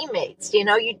your teammates.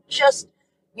 You just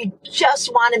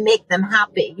want to make them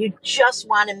happy. You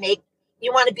want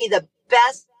to be the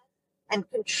best and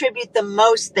contribute the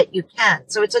most that you can.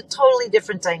 So it's a totally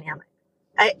different dynamic.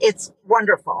 It's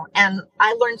wonderful. And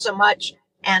I learned so much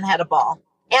and had a ball,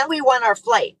 and we won our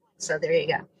flight. So there you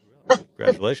go.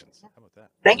 Congratulations. How about that?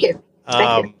 Thank you.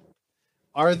 Thank you.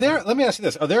 Let me ask you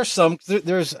this. Are there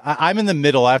I'm in the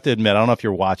middle. I have to admit, I don't know if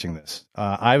you're watching this.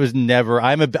 I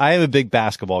am a big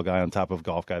basketball guy on top of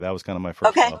golf guy. That was kind of my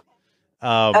first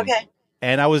love. Okay.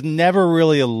 And I was never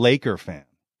really a Laker fan.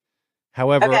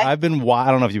 However, I don't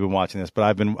know if you've been watching this, but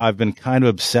I've been kind of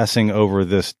obsessing over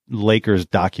this Lakers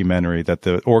documentary that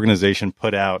the organization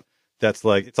put out. That's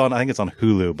like, I think it's on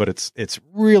Hulu, but it's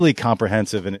really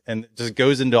comprehensive and it just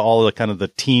goes into all the kind of the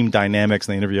team dynamics,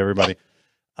 and they interview everybody.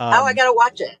 I got to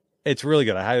watch it. It's really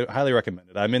good. I highly recommend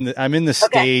it. I'm in the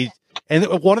stage, and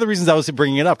one of the reasons I was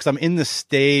bringing it up, because I'm in the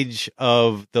stage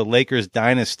of the Lakers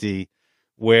dynasty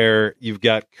where you've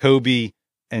got Kobe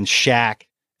and Shaq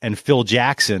and Phil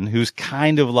Jackson, who's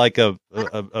kind of like a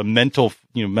mental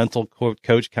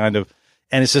coach kind of,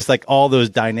 and it's just like all those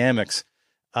dynamics.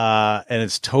 And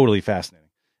it's totally fascinating.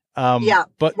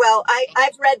 But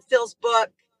I've read Phil's book.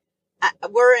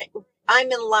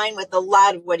 I'm in line with a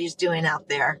lot of what he's doing out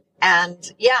there. And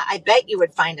I bet you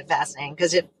would find it fascinating,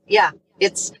 because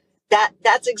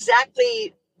that's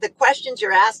exactly the questions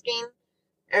you're asking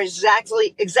are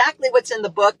exactly what's in the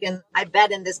book. And I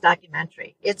bet in this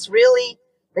documentary, it's really,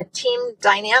 the team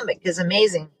dynamic is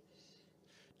amazing.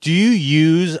 Do you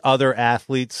use other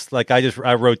athletes? Like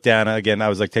I wrote down, again, I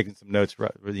was like taking some notes,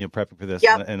 prepping for this.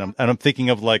 Yep. And I'm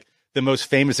thinking of like the most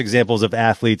famous examples of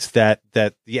athletes that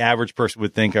the average person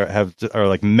would think are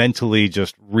like mentally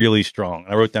just really strong.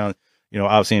 And I wrote down,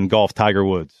 obviously in golf, Tiger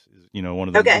Woods is, one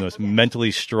of the most mentally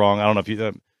strong. I don't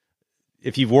know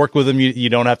if you've worked with him, you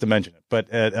don't have to mention it, but,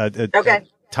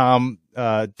 Tom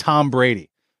Brady.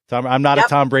 I'm not a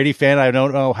Tom Brady fan. I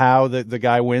don't know how the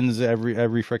guy wins every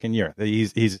freaking year.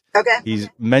 He's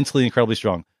mentally incredibly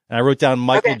strong. And I wrote down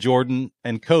Michael Jordan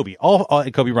and Kobe,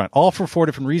 Kobe Bryant, all for 4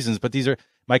 different reasons. But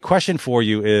my question for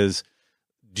you is,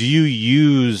 do you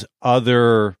use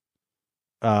other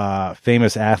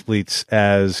famous athletes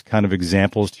as kind of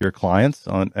examples to your clients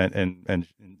on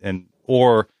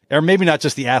or maybe not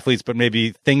just the athletes, but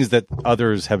maybe things that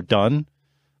others have done,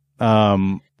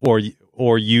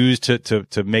 or use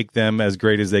to make them as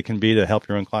great as they can be to help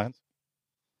your own clients?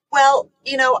 Well,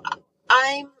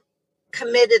 I'm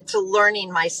committed to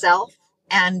learning myself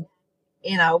and,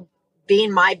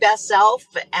 being my best self.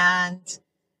 And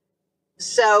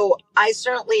so I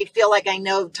certainly feel like I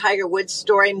know Tiger Woods'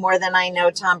 story more than I know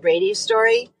Tom Brady's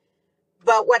story.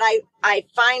 But what I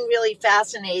find really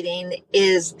fascinating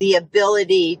is the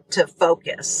ability to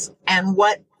focus and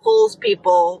what pulls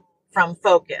people from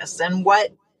focus and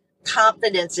what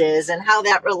confidence is and how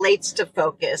that relates to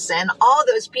focus. And all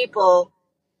those people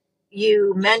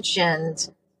you mentioned,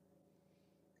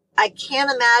 I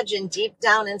can't imagine deep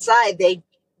down inside, they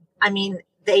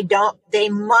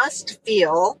must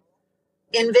feel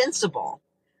invincible.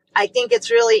 I think it's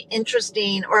really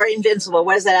interesting, or invincible.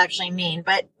 What does that actually mean?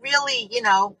 But really,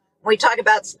 when we talk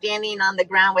about standing on the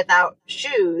ground without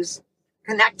shoes,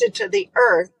 connected to the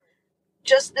earth,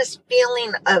 just this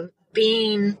feeling of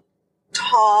being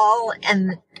tall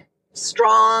and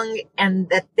strong and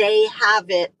that they have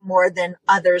it more than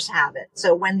others have it.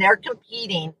 So when they're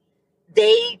competing,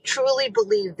 they truly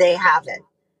believe they have it.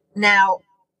 Now,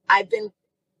 I've been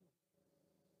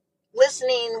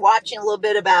watching a little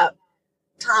bit about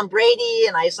Tom Brady,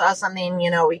 and I saw something,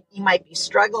 he might be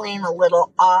struggling a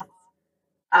little off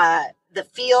the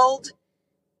field.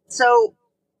 So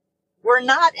we're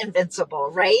not invincible,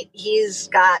 right? He's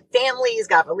got family, he's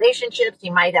got relationships, he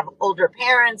might have older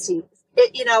parents.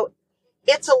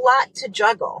 It's a lot to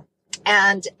juggle.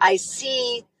 And I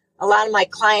see a lot of my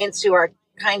clients who are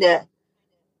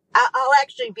I'll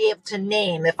actually be able to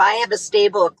name, if I have a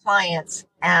stable of clients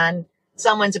and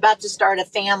someone's about to start a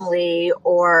family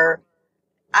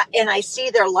and I see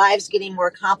their lives getting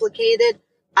more complicated,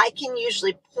 I can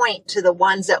usually point to the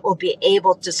ones that will be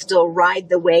able to still ride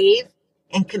the wave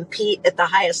and compete at the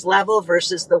highest level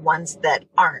versus the ones that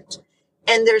aren't.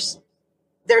 And there's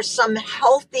some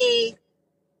healthy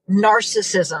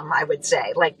narcissism, I would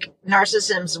say, like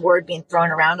narcissism's word being thrown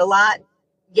around a lot.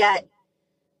 Yet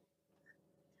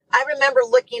I remember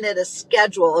looking at a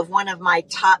schedule of one of my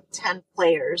top 10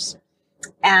 players,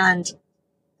 and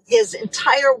his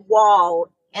entire wall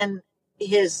in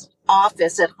his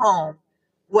office at home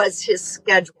was his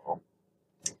schedule.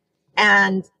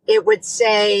 And it would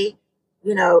say,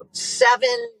 7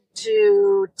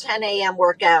 to 10 a.m.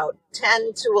 workout,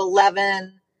 10 to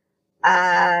 11,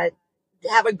 have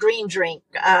a green drink,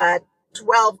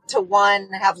 12 to 1,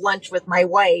 have lunch with my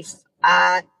wife.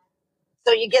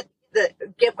 So you get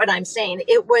what I'm saying.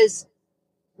 It was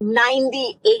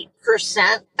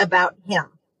 98% about him.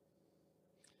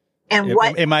 And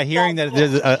what am I hearing that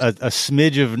there's a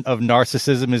smidge of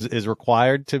narcissism is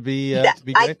required to be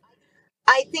great?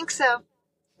 I think so.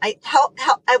 I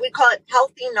would call it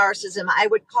healthy narcissism. I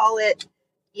would call it,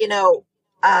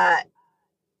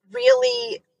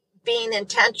 really being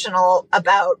intentional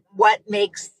about what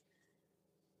makes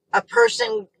a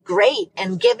person great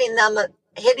and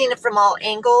hitting it from all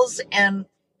angles and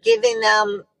giving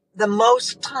them the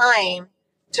most time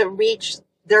to reach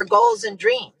their goals and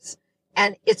dreams.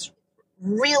 And it's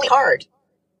really hard.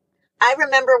 I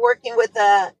remember working with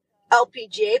a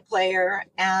LPGA player,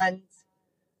 and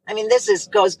this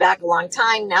goes back a long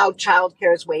time. Now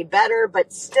childcare is way better,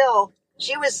 but still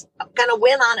she was going to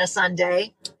win on a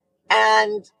Sunday.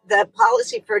 And the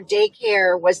policy for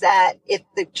daycare was that if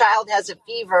the child has a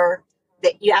fever,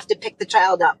 that you have to pick the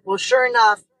child up. Well, sure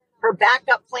enough, her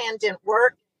backup plan didn't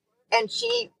work, and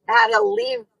she had to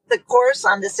leave the course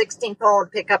on the 16th hole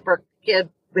and pick up her kid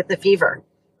with the fever.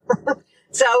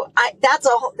 So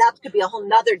that could be a whole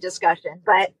nother discussion,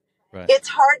 but right. It's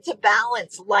hard to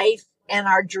balance life and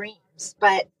our dreams,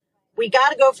 but we got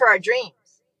to go for our dreams,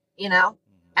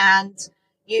 and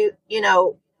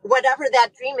whatever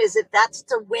that dream is, if that's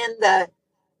to win the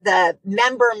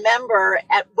member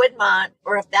at Woodmont,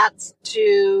 or if that's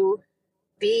to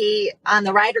be on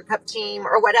the Ryder Cup team,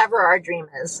 or whatever our dream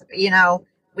is,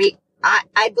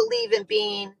 I believe in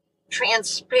being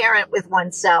transparent with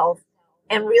oneself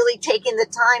and really taking the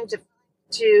time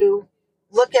to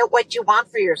look at what you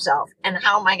want for yourself and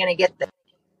how am I going to get there.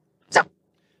 So,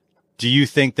 do you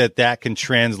think that can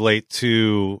translate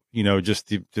to, just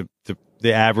the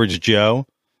average Joe?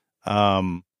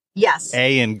 Yes.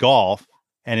 A, in golf,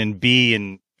 and in B,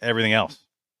 in everything else.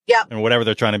 Yep. And whatever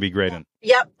they're trying to be great in.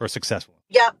 Yep. Or successful.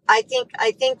 Yep. I think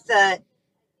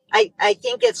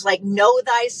it's like know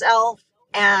thyself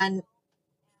and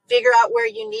figure out where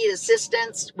you need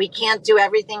assistance. We can't do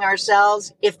everything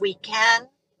ourselves. If we can,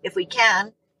 if we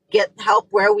can, get help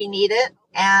where we need it.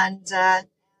 And,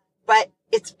 but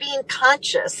it's being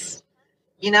conscious,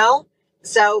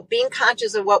 so being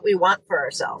conscious of what we want for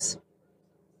ourselves.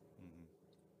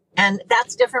 And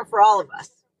that's different for all of us.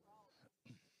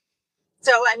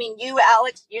 So, you,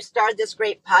 Alex, you started this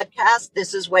great podcast.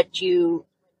 This is what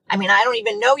I don't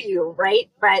even know you, right?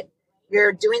 But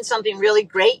you're doing something really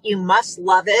great. You must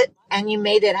love it. And you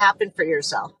made it happen for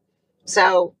yourself.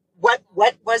 So what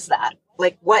was that?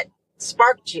 Like, what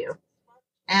sparked you?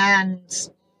 And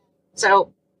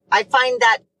so I find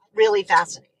that really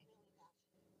fascinating.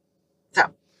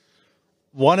 So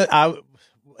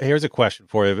here's a question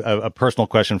for you, a personal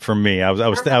question for me. That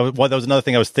was another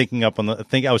thing I was thinking up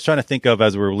I was trying to think of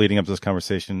as we were leading up to this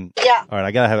conversation. Yeah. All right.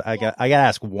 I gotta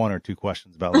ask one or two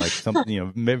questions about like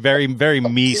something, very, very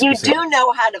me specific. You do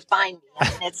know how to find me.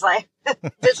 It's like,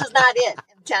 this is not it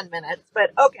in 10 minutes,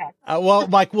 but okay.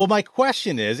 My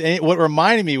question is, and what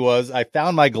reminded me was I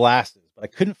found my glasses, but I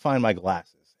couldn't find my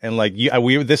glasses. And like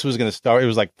this was going to start. It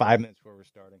was like 5 minutes before we were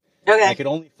starting. Okay. I could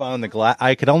only find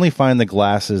the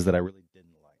glasses that I really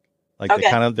didn't like. Like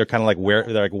okay. they're kind of like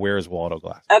Where's Waldo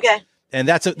glasses. Okay. And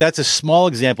that's a small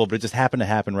example, but it just happened to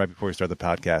happen right before we started the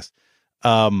podcast.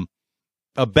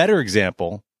 A better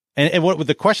example, and what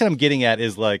the question I'm getting at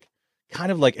is like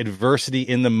kind of like adversity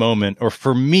in the moment, or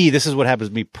for me, this is what happens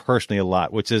to me personally a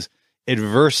lot, which is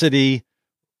adversity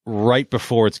right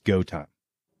before it's go time.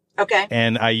 Okay.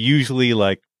 And I usually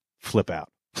like flip out.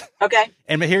 Okay.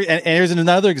 And here's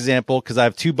another example, because I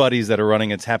have two buddies that are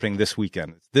running. It's happening this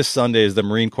weekend. This Sunday is the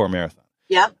Marine Corps Marathon.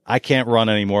 Yeah. I can't run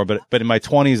anymore, but in my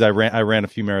 20s, I ran a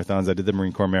few marathons. I did the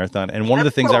Marine Corps Marathon. And one of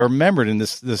the things I remembered, and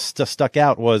this stuck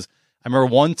out, was I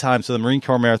remember one time, so the Marine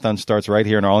Corps Marathon starts right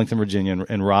here in Arlington, Virginia,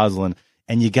 in Roslyn.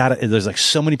 And there's like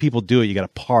so many people do it. You got to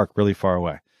park really far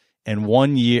away. And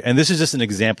one year, and this is just an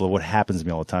example of what happens to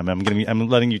me all the time. I'm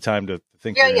letting you time to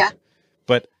think. Yeah.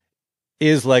 But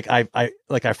is like I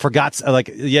forgot, like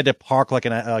you had to park like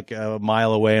a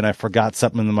mile away, and I forgot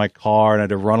something in my car, and I had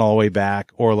to run all the way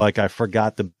back, or like I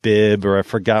forgot the bib, or I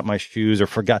forgot my shoes, or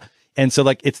forgot. And so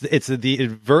like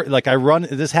like I run.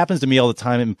 This happens to me all the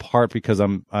time, in part because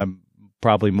I'm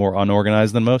probably more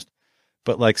unorganized than most.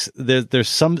 But like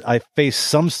I face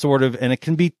some sort of, and it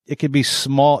can be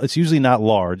small. It's usually not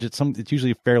large. It's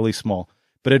usually fairly small,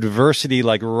 but adversity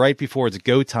like right before it's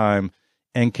go time,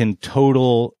 and can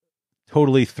totally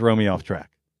throw me off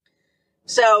track.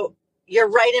 So you're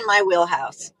right in my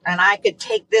wheelhouse, and I could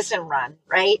take this and run,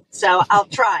 right? So I'll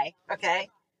try. Okay.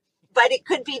 But it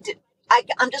could be,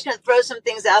 I'm just going to throw some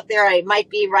things out there. I might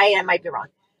be right. I might be wrong.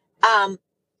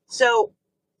 So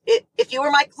if you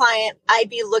were my client, I'd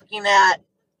be looking at,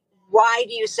 why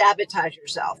do you sabotage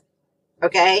yourself?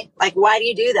 Okay. Like, why do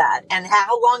you do that? And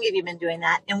how long have you been doing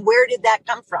that? And where did that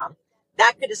come from?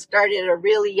 That could have started at a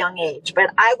really young age, but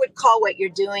I would call what you're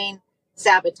doing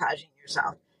sabotaging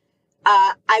yourself.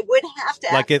 I would have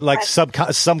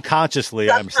to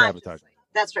subconsciously, I'm sabotaging.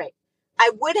 That's right.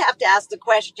 I would have to ask the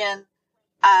question.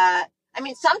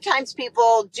 Sometimes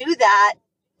people do that,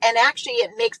 and actually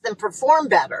it makes them perform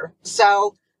better.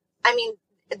 So,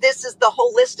 this is the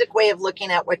holistic way of looking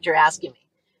at what you're asking me.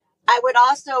 I would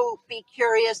also be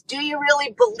curious, do you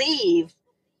really believe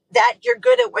that you're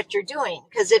good at what you're doing?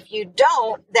 Because if you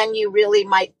don't, then you really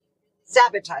might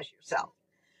sabotage yourself.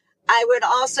 I would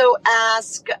also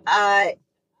ask, I'm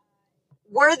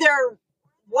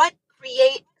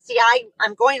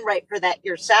going right for that.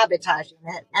 You're sabotaging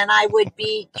it. And I would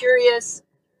be curious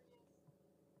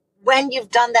when you've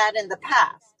done that in the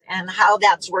past and how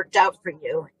that's worked out for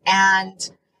you. And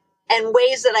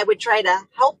ways that I would try to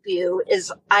help you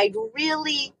is I'd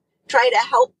really try to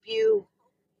help you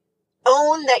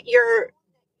own that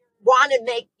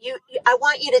I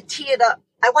want you to tee it up.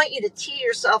 I want you to tee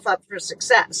yourself up for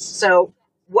success. So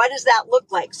what does that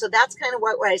look like? So that's kind of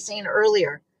what I was saying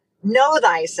earlier. Know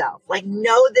thyself. Like,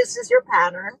 know this is your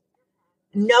pattern.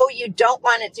 Know you don't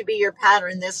want it to be your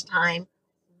pattern this time.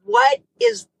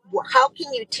 How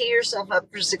can you tee yourself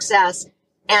up for success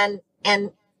and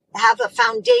have a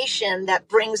foundation that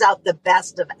brings out the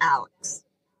best of Alex?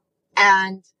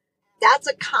 And that's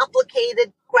a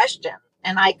complicated question.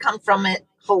 And I come from it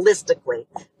holistically.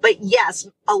 But yes,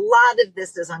 a lot of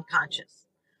this is unconscious.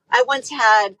 I once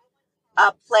had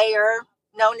a player,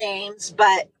 no names,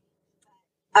 but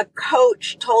a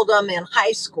coach told him in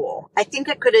high school, I think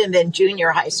it could have been junior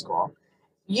high school,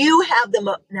 you have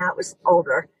now it was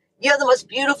older, you have the most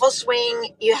beautiful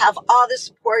swing, you have all the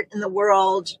support in the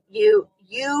world, your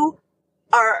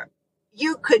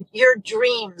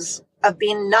dreams of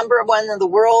being number one in the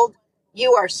world,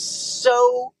 you are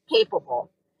so capable.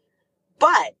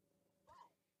 But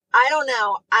I don't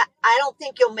know. I don't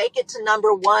think you'll make it to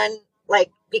number one,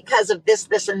 like because of this,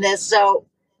 this, and this. So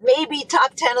maybe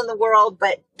top 10 in the world,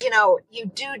 but you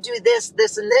do this,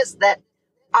 this, and this that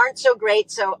aren't so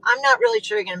great. So I'm not really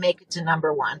sure you're going to make it to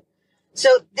number one.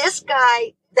 So this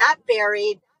guy that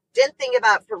buried, didn't think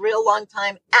about it for a real long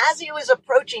time as he was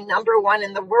approaching number one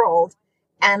in the world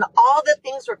and all the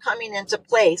things were coming into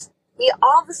place. He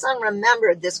all of a sudden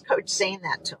remembered this coach saying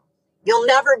that to him. You'll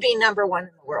never be number one in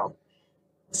the world.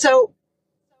 So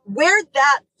where'd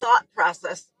that thought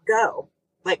process go?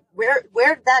 Like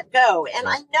where'd that go? And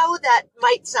I know that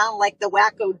might sound like the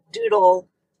wacko doodle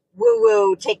woo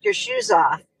woo, take your shoes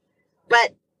off,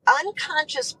 but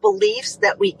unconscious beliefs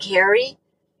that we carry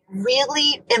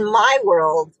really, in my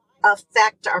world,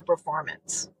 affect our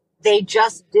performance. They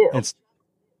just do.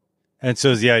 And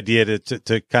so is the idea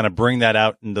to kind of bring that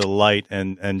out into the light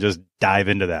and just dive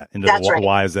into that, into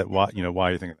why is that, why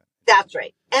are you thinking that? That's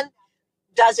right. And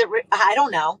does it, I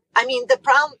don't know. I mean, the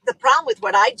problem with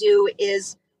what I do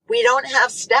is we don't have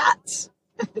stats.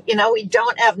 We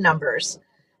don't have numbers.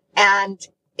 And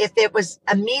if it was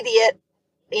immediate,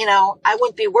 I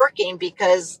wouldn't be working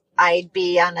because I'd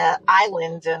be on an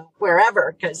island and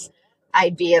wherever, because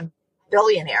I'd be a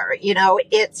billionaire.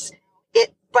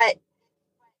 But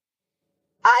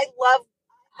I love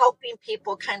helping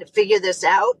people kind of figure this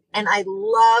out. And I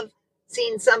love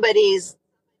seeing somebody's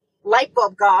light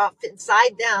bulb go off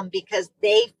inside them because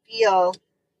they feel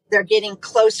they're getting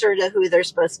closer to who they're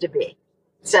supposed to be.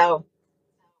 So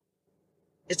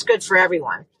it's good for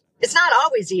everyone. It's not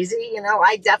always easy.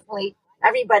 I definitely,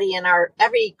 everybody in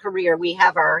every career, we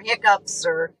have our hiccups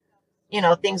or,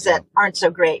 things that aren't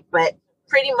so great, but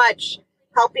pretty much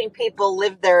helping people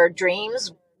live their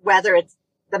dreams, whether it's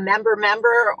the member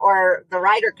or the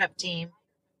Ryder Cup team,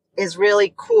 is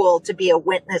really cool to be a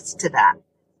witness to that.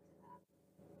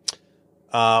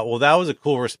 Well, that was a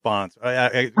cool response.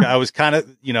 I was kind of,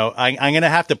 I'm going to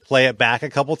have to play it back a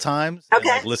couple times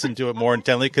and listen to it more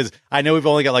intently because I know we've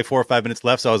only got like 4 or 5 minutes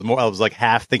left. So I was like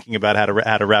half thinking about how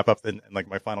to wrap up and like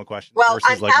my final question. Well, versus,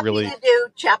 I'm like, happy really... to do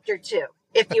chapter 2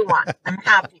 if you want. I'm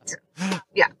happy to.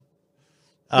 Yeah.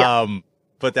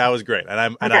 But that was great.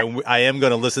 And I am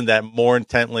going to listen to that more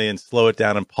intently and slow it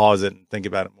down and pause it and think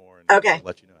about it more. And Okay.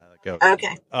 Let you know how that goes.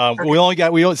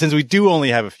 Okay. Since we do only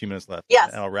have a few minutes left.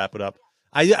 Yes. And I'll wrap it up.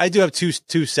 I do have two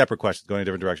separate questions going in a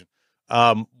different direction.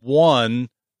 One,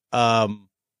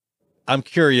 I'm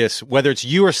curious whether it's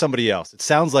you or somebody else. It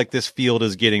sounds like this field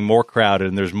is getting more crowded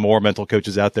and there's more mental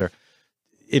coaches out there.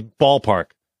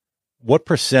 Ballpark, what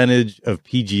percentage of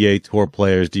PGA Tour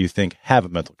players do you think have a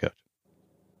mental coach?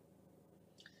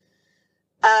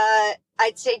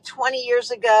 I'd say 20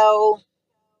 years ago,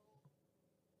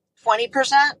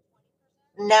 20%.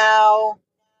 Now,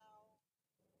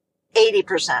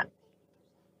 80%.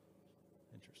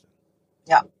 Interesting.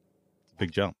 Yeah.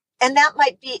 Big jump. And that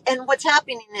might be, and what's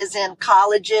happening is in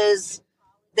colleges,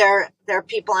 there are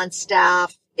people on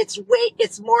staff. It's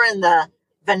more in the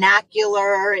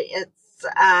vernacular. It's,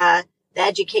 the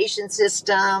education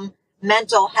system.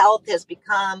 Mental health has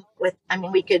become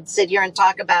we could sit here and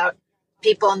talk about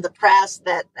people in the press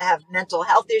that have mental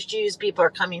health issues. People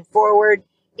are coming forward.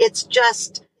 It's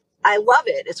just, I love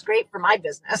it. It's great for my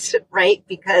business, right?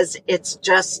 Because it's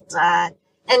just, I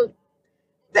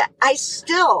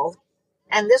still,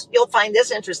 and this, you'll find this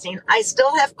interesting. I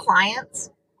still have clients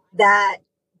that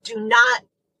do not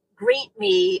greet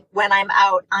me when I'm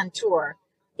out on tour.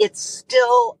 It's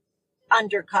still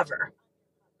undercover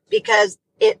because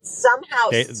it somehow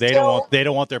they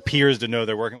don't want their peers to know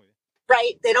they're working with you.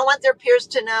 Right. They don't want their peers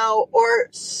to know, or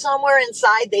somewhere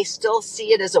inside they still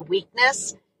see it as a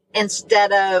weakness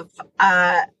instead of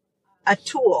a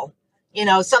tool.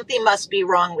 Something must be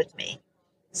wrong with me.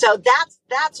 So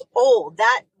that's old.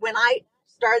 That when I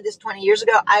started this 20 years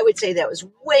ago, I would say that was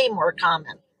way more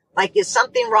common. Like, is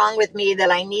something wrong with me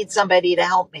that I need somebody to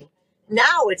help me?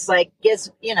 Now it's like, it's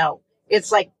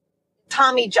like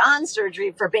Tommy John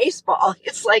surgery for baseball.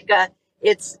 It's like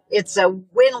it's a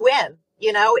win-win.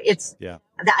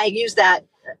 I use that.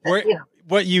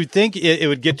 What you think it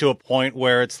would get to a point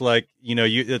where it's like,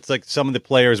 it's like some of the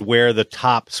players wear the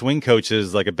top swing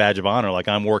coaches like a badge of honor. Like,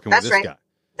 I'm working with this guy.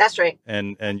 That's right.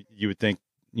 And you would think,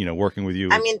 working with you.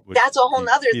 That's a whole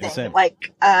nother thing.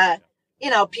 Like,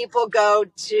 people go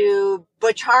to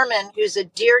Butch Harmon, who's a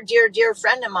dear, dear, dear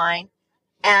friend of mine.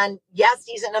 And yes,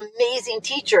 he's an amazing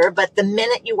teacher. But the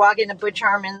minute you walk into Butch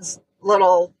Harmon's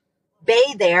little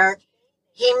bay there,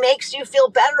 he makes you feel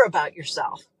better about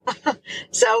yourself.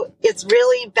 So it's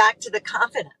really back to the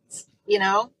confidence,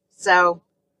 So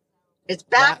it's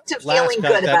back to feeling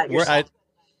good about yourself.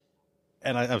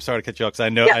 and I'm sorry to cut you off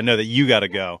because Yeah. I know that you got to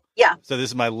go. Yeah. So this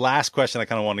is my last question I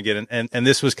kind of want to get in. And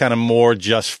this was kind of more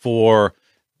just for,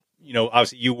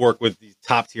 obviously you work with these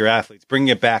top tier athletes, bringing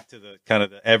it back to the kind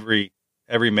of the every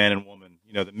man and woman,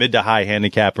 the mid to high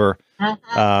handicapper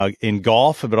in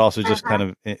golf, but also just kind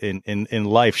of in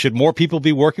life. Should more people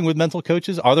be working with mental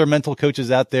coaches? Are there mental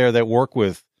coaches out there that work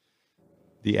with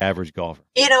the average golfer?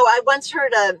 I once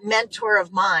heard a mentor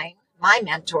of mine,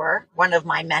 one of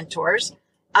my mentors,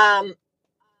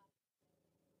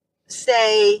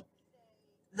 say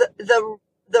the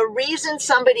reason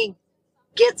somebody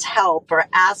gets help or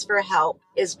asks for help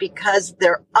is because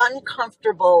they're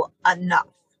uncomfortable enough.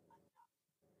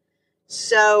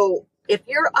 So if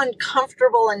you're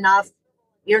uncomfortable enough,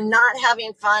 you're not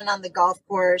having fun on the golf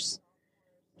course,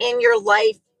 in your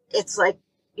life, it's like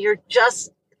you're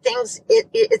just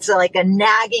it's like a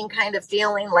nagging kind of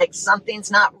feeling, like something's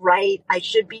not right. I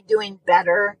should be doing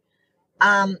better.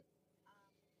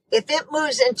 If it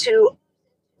moves into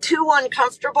too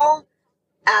uncomfortable,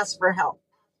 ask for help.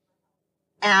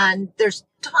 And there's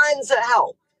tons of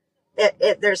help.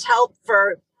 There's help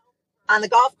on the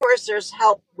golf course. There's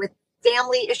help with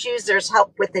family issues. There's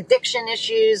help with addiction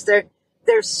issues.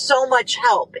 There's so much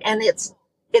help, and it's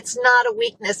not a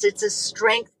weakness. It's a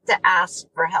strength to ask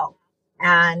for help.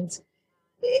 And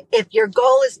if your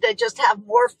goal is to just have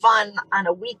more fun on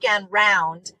a weekend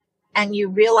round and you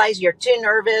realize you're too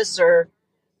nervous, or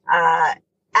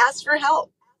ask for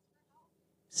help.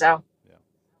 So,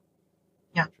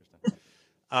 yeah.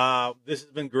 This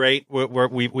has been great.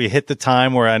 We hit the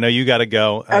time where I know you got to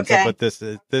go. Okay. But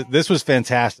this was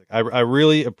fantastic. I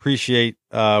really appreciate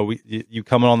you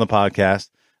coming on the podcast.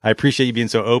 I appreciate you being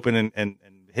so open and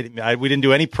hitting me. We didn't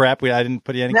do any prep. I didn't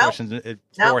put any questions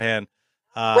beforehand.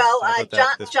 John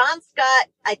Scott,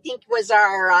 I think, was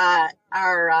our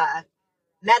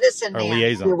medicine man,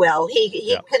 liaison. if you will.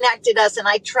 He connected us, and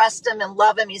I trust him and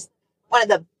love him. He's one of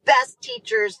the best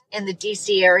teachers in the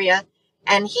DC area,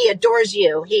 and he adores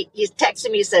you. He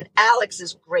texted me, he said, Alex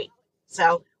is great.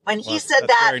 So when he said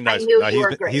that, nice. I knew you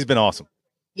were great. He's been awesome.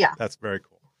 Yeah. That's very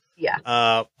cool.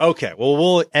 Yeah. Okay. Well,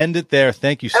 we'll end it there.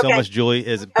 Thank you so much, Julie.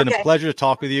 It's been a pleasure to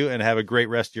talk with you, and have a great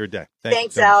rest of your day.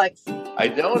 Thanks, Alex. I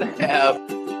don't have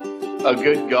a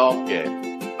good golf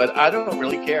game, but I don't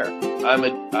really care. I'm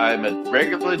a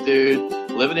regular dude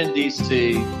living in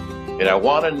DC, and I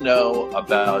want to know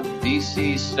about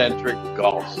DC-centric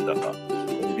golf stuff.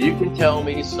 If you can tell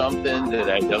me something that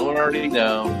I don't already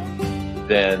know,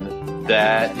 then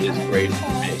that is great for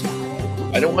me.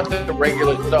 I don't want the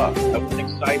regular stuff. I want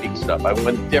exciting stuff. I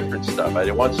want different stuff. I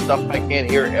want stuff I can't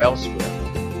hear elsewhere.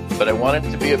 But I want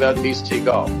it to be about DC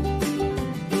golf.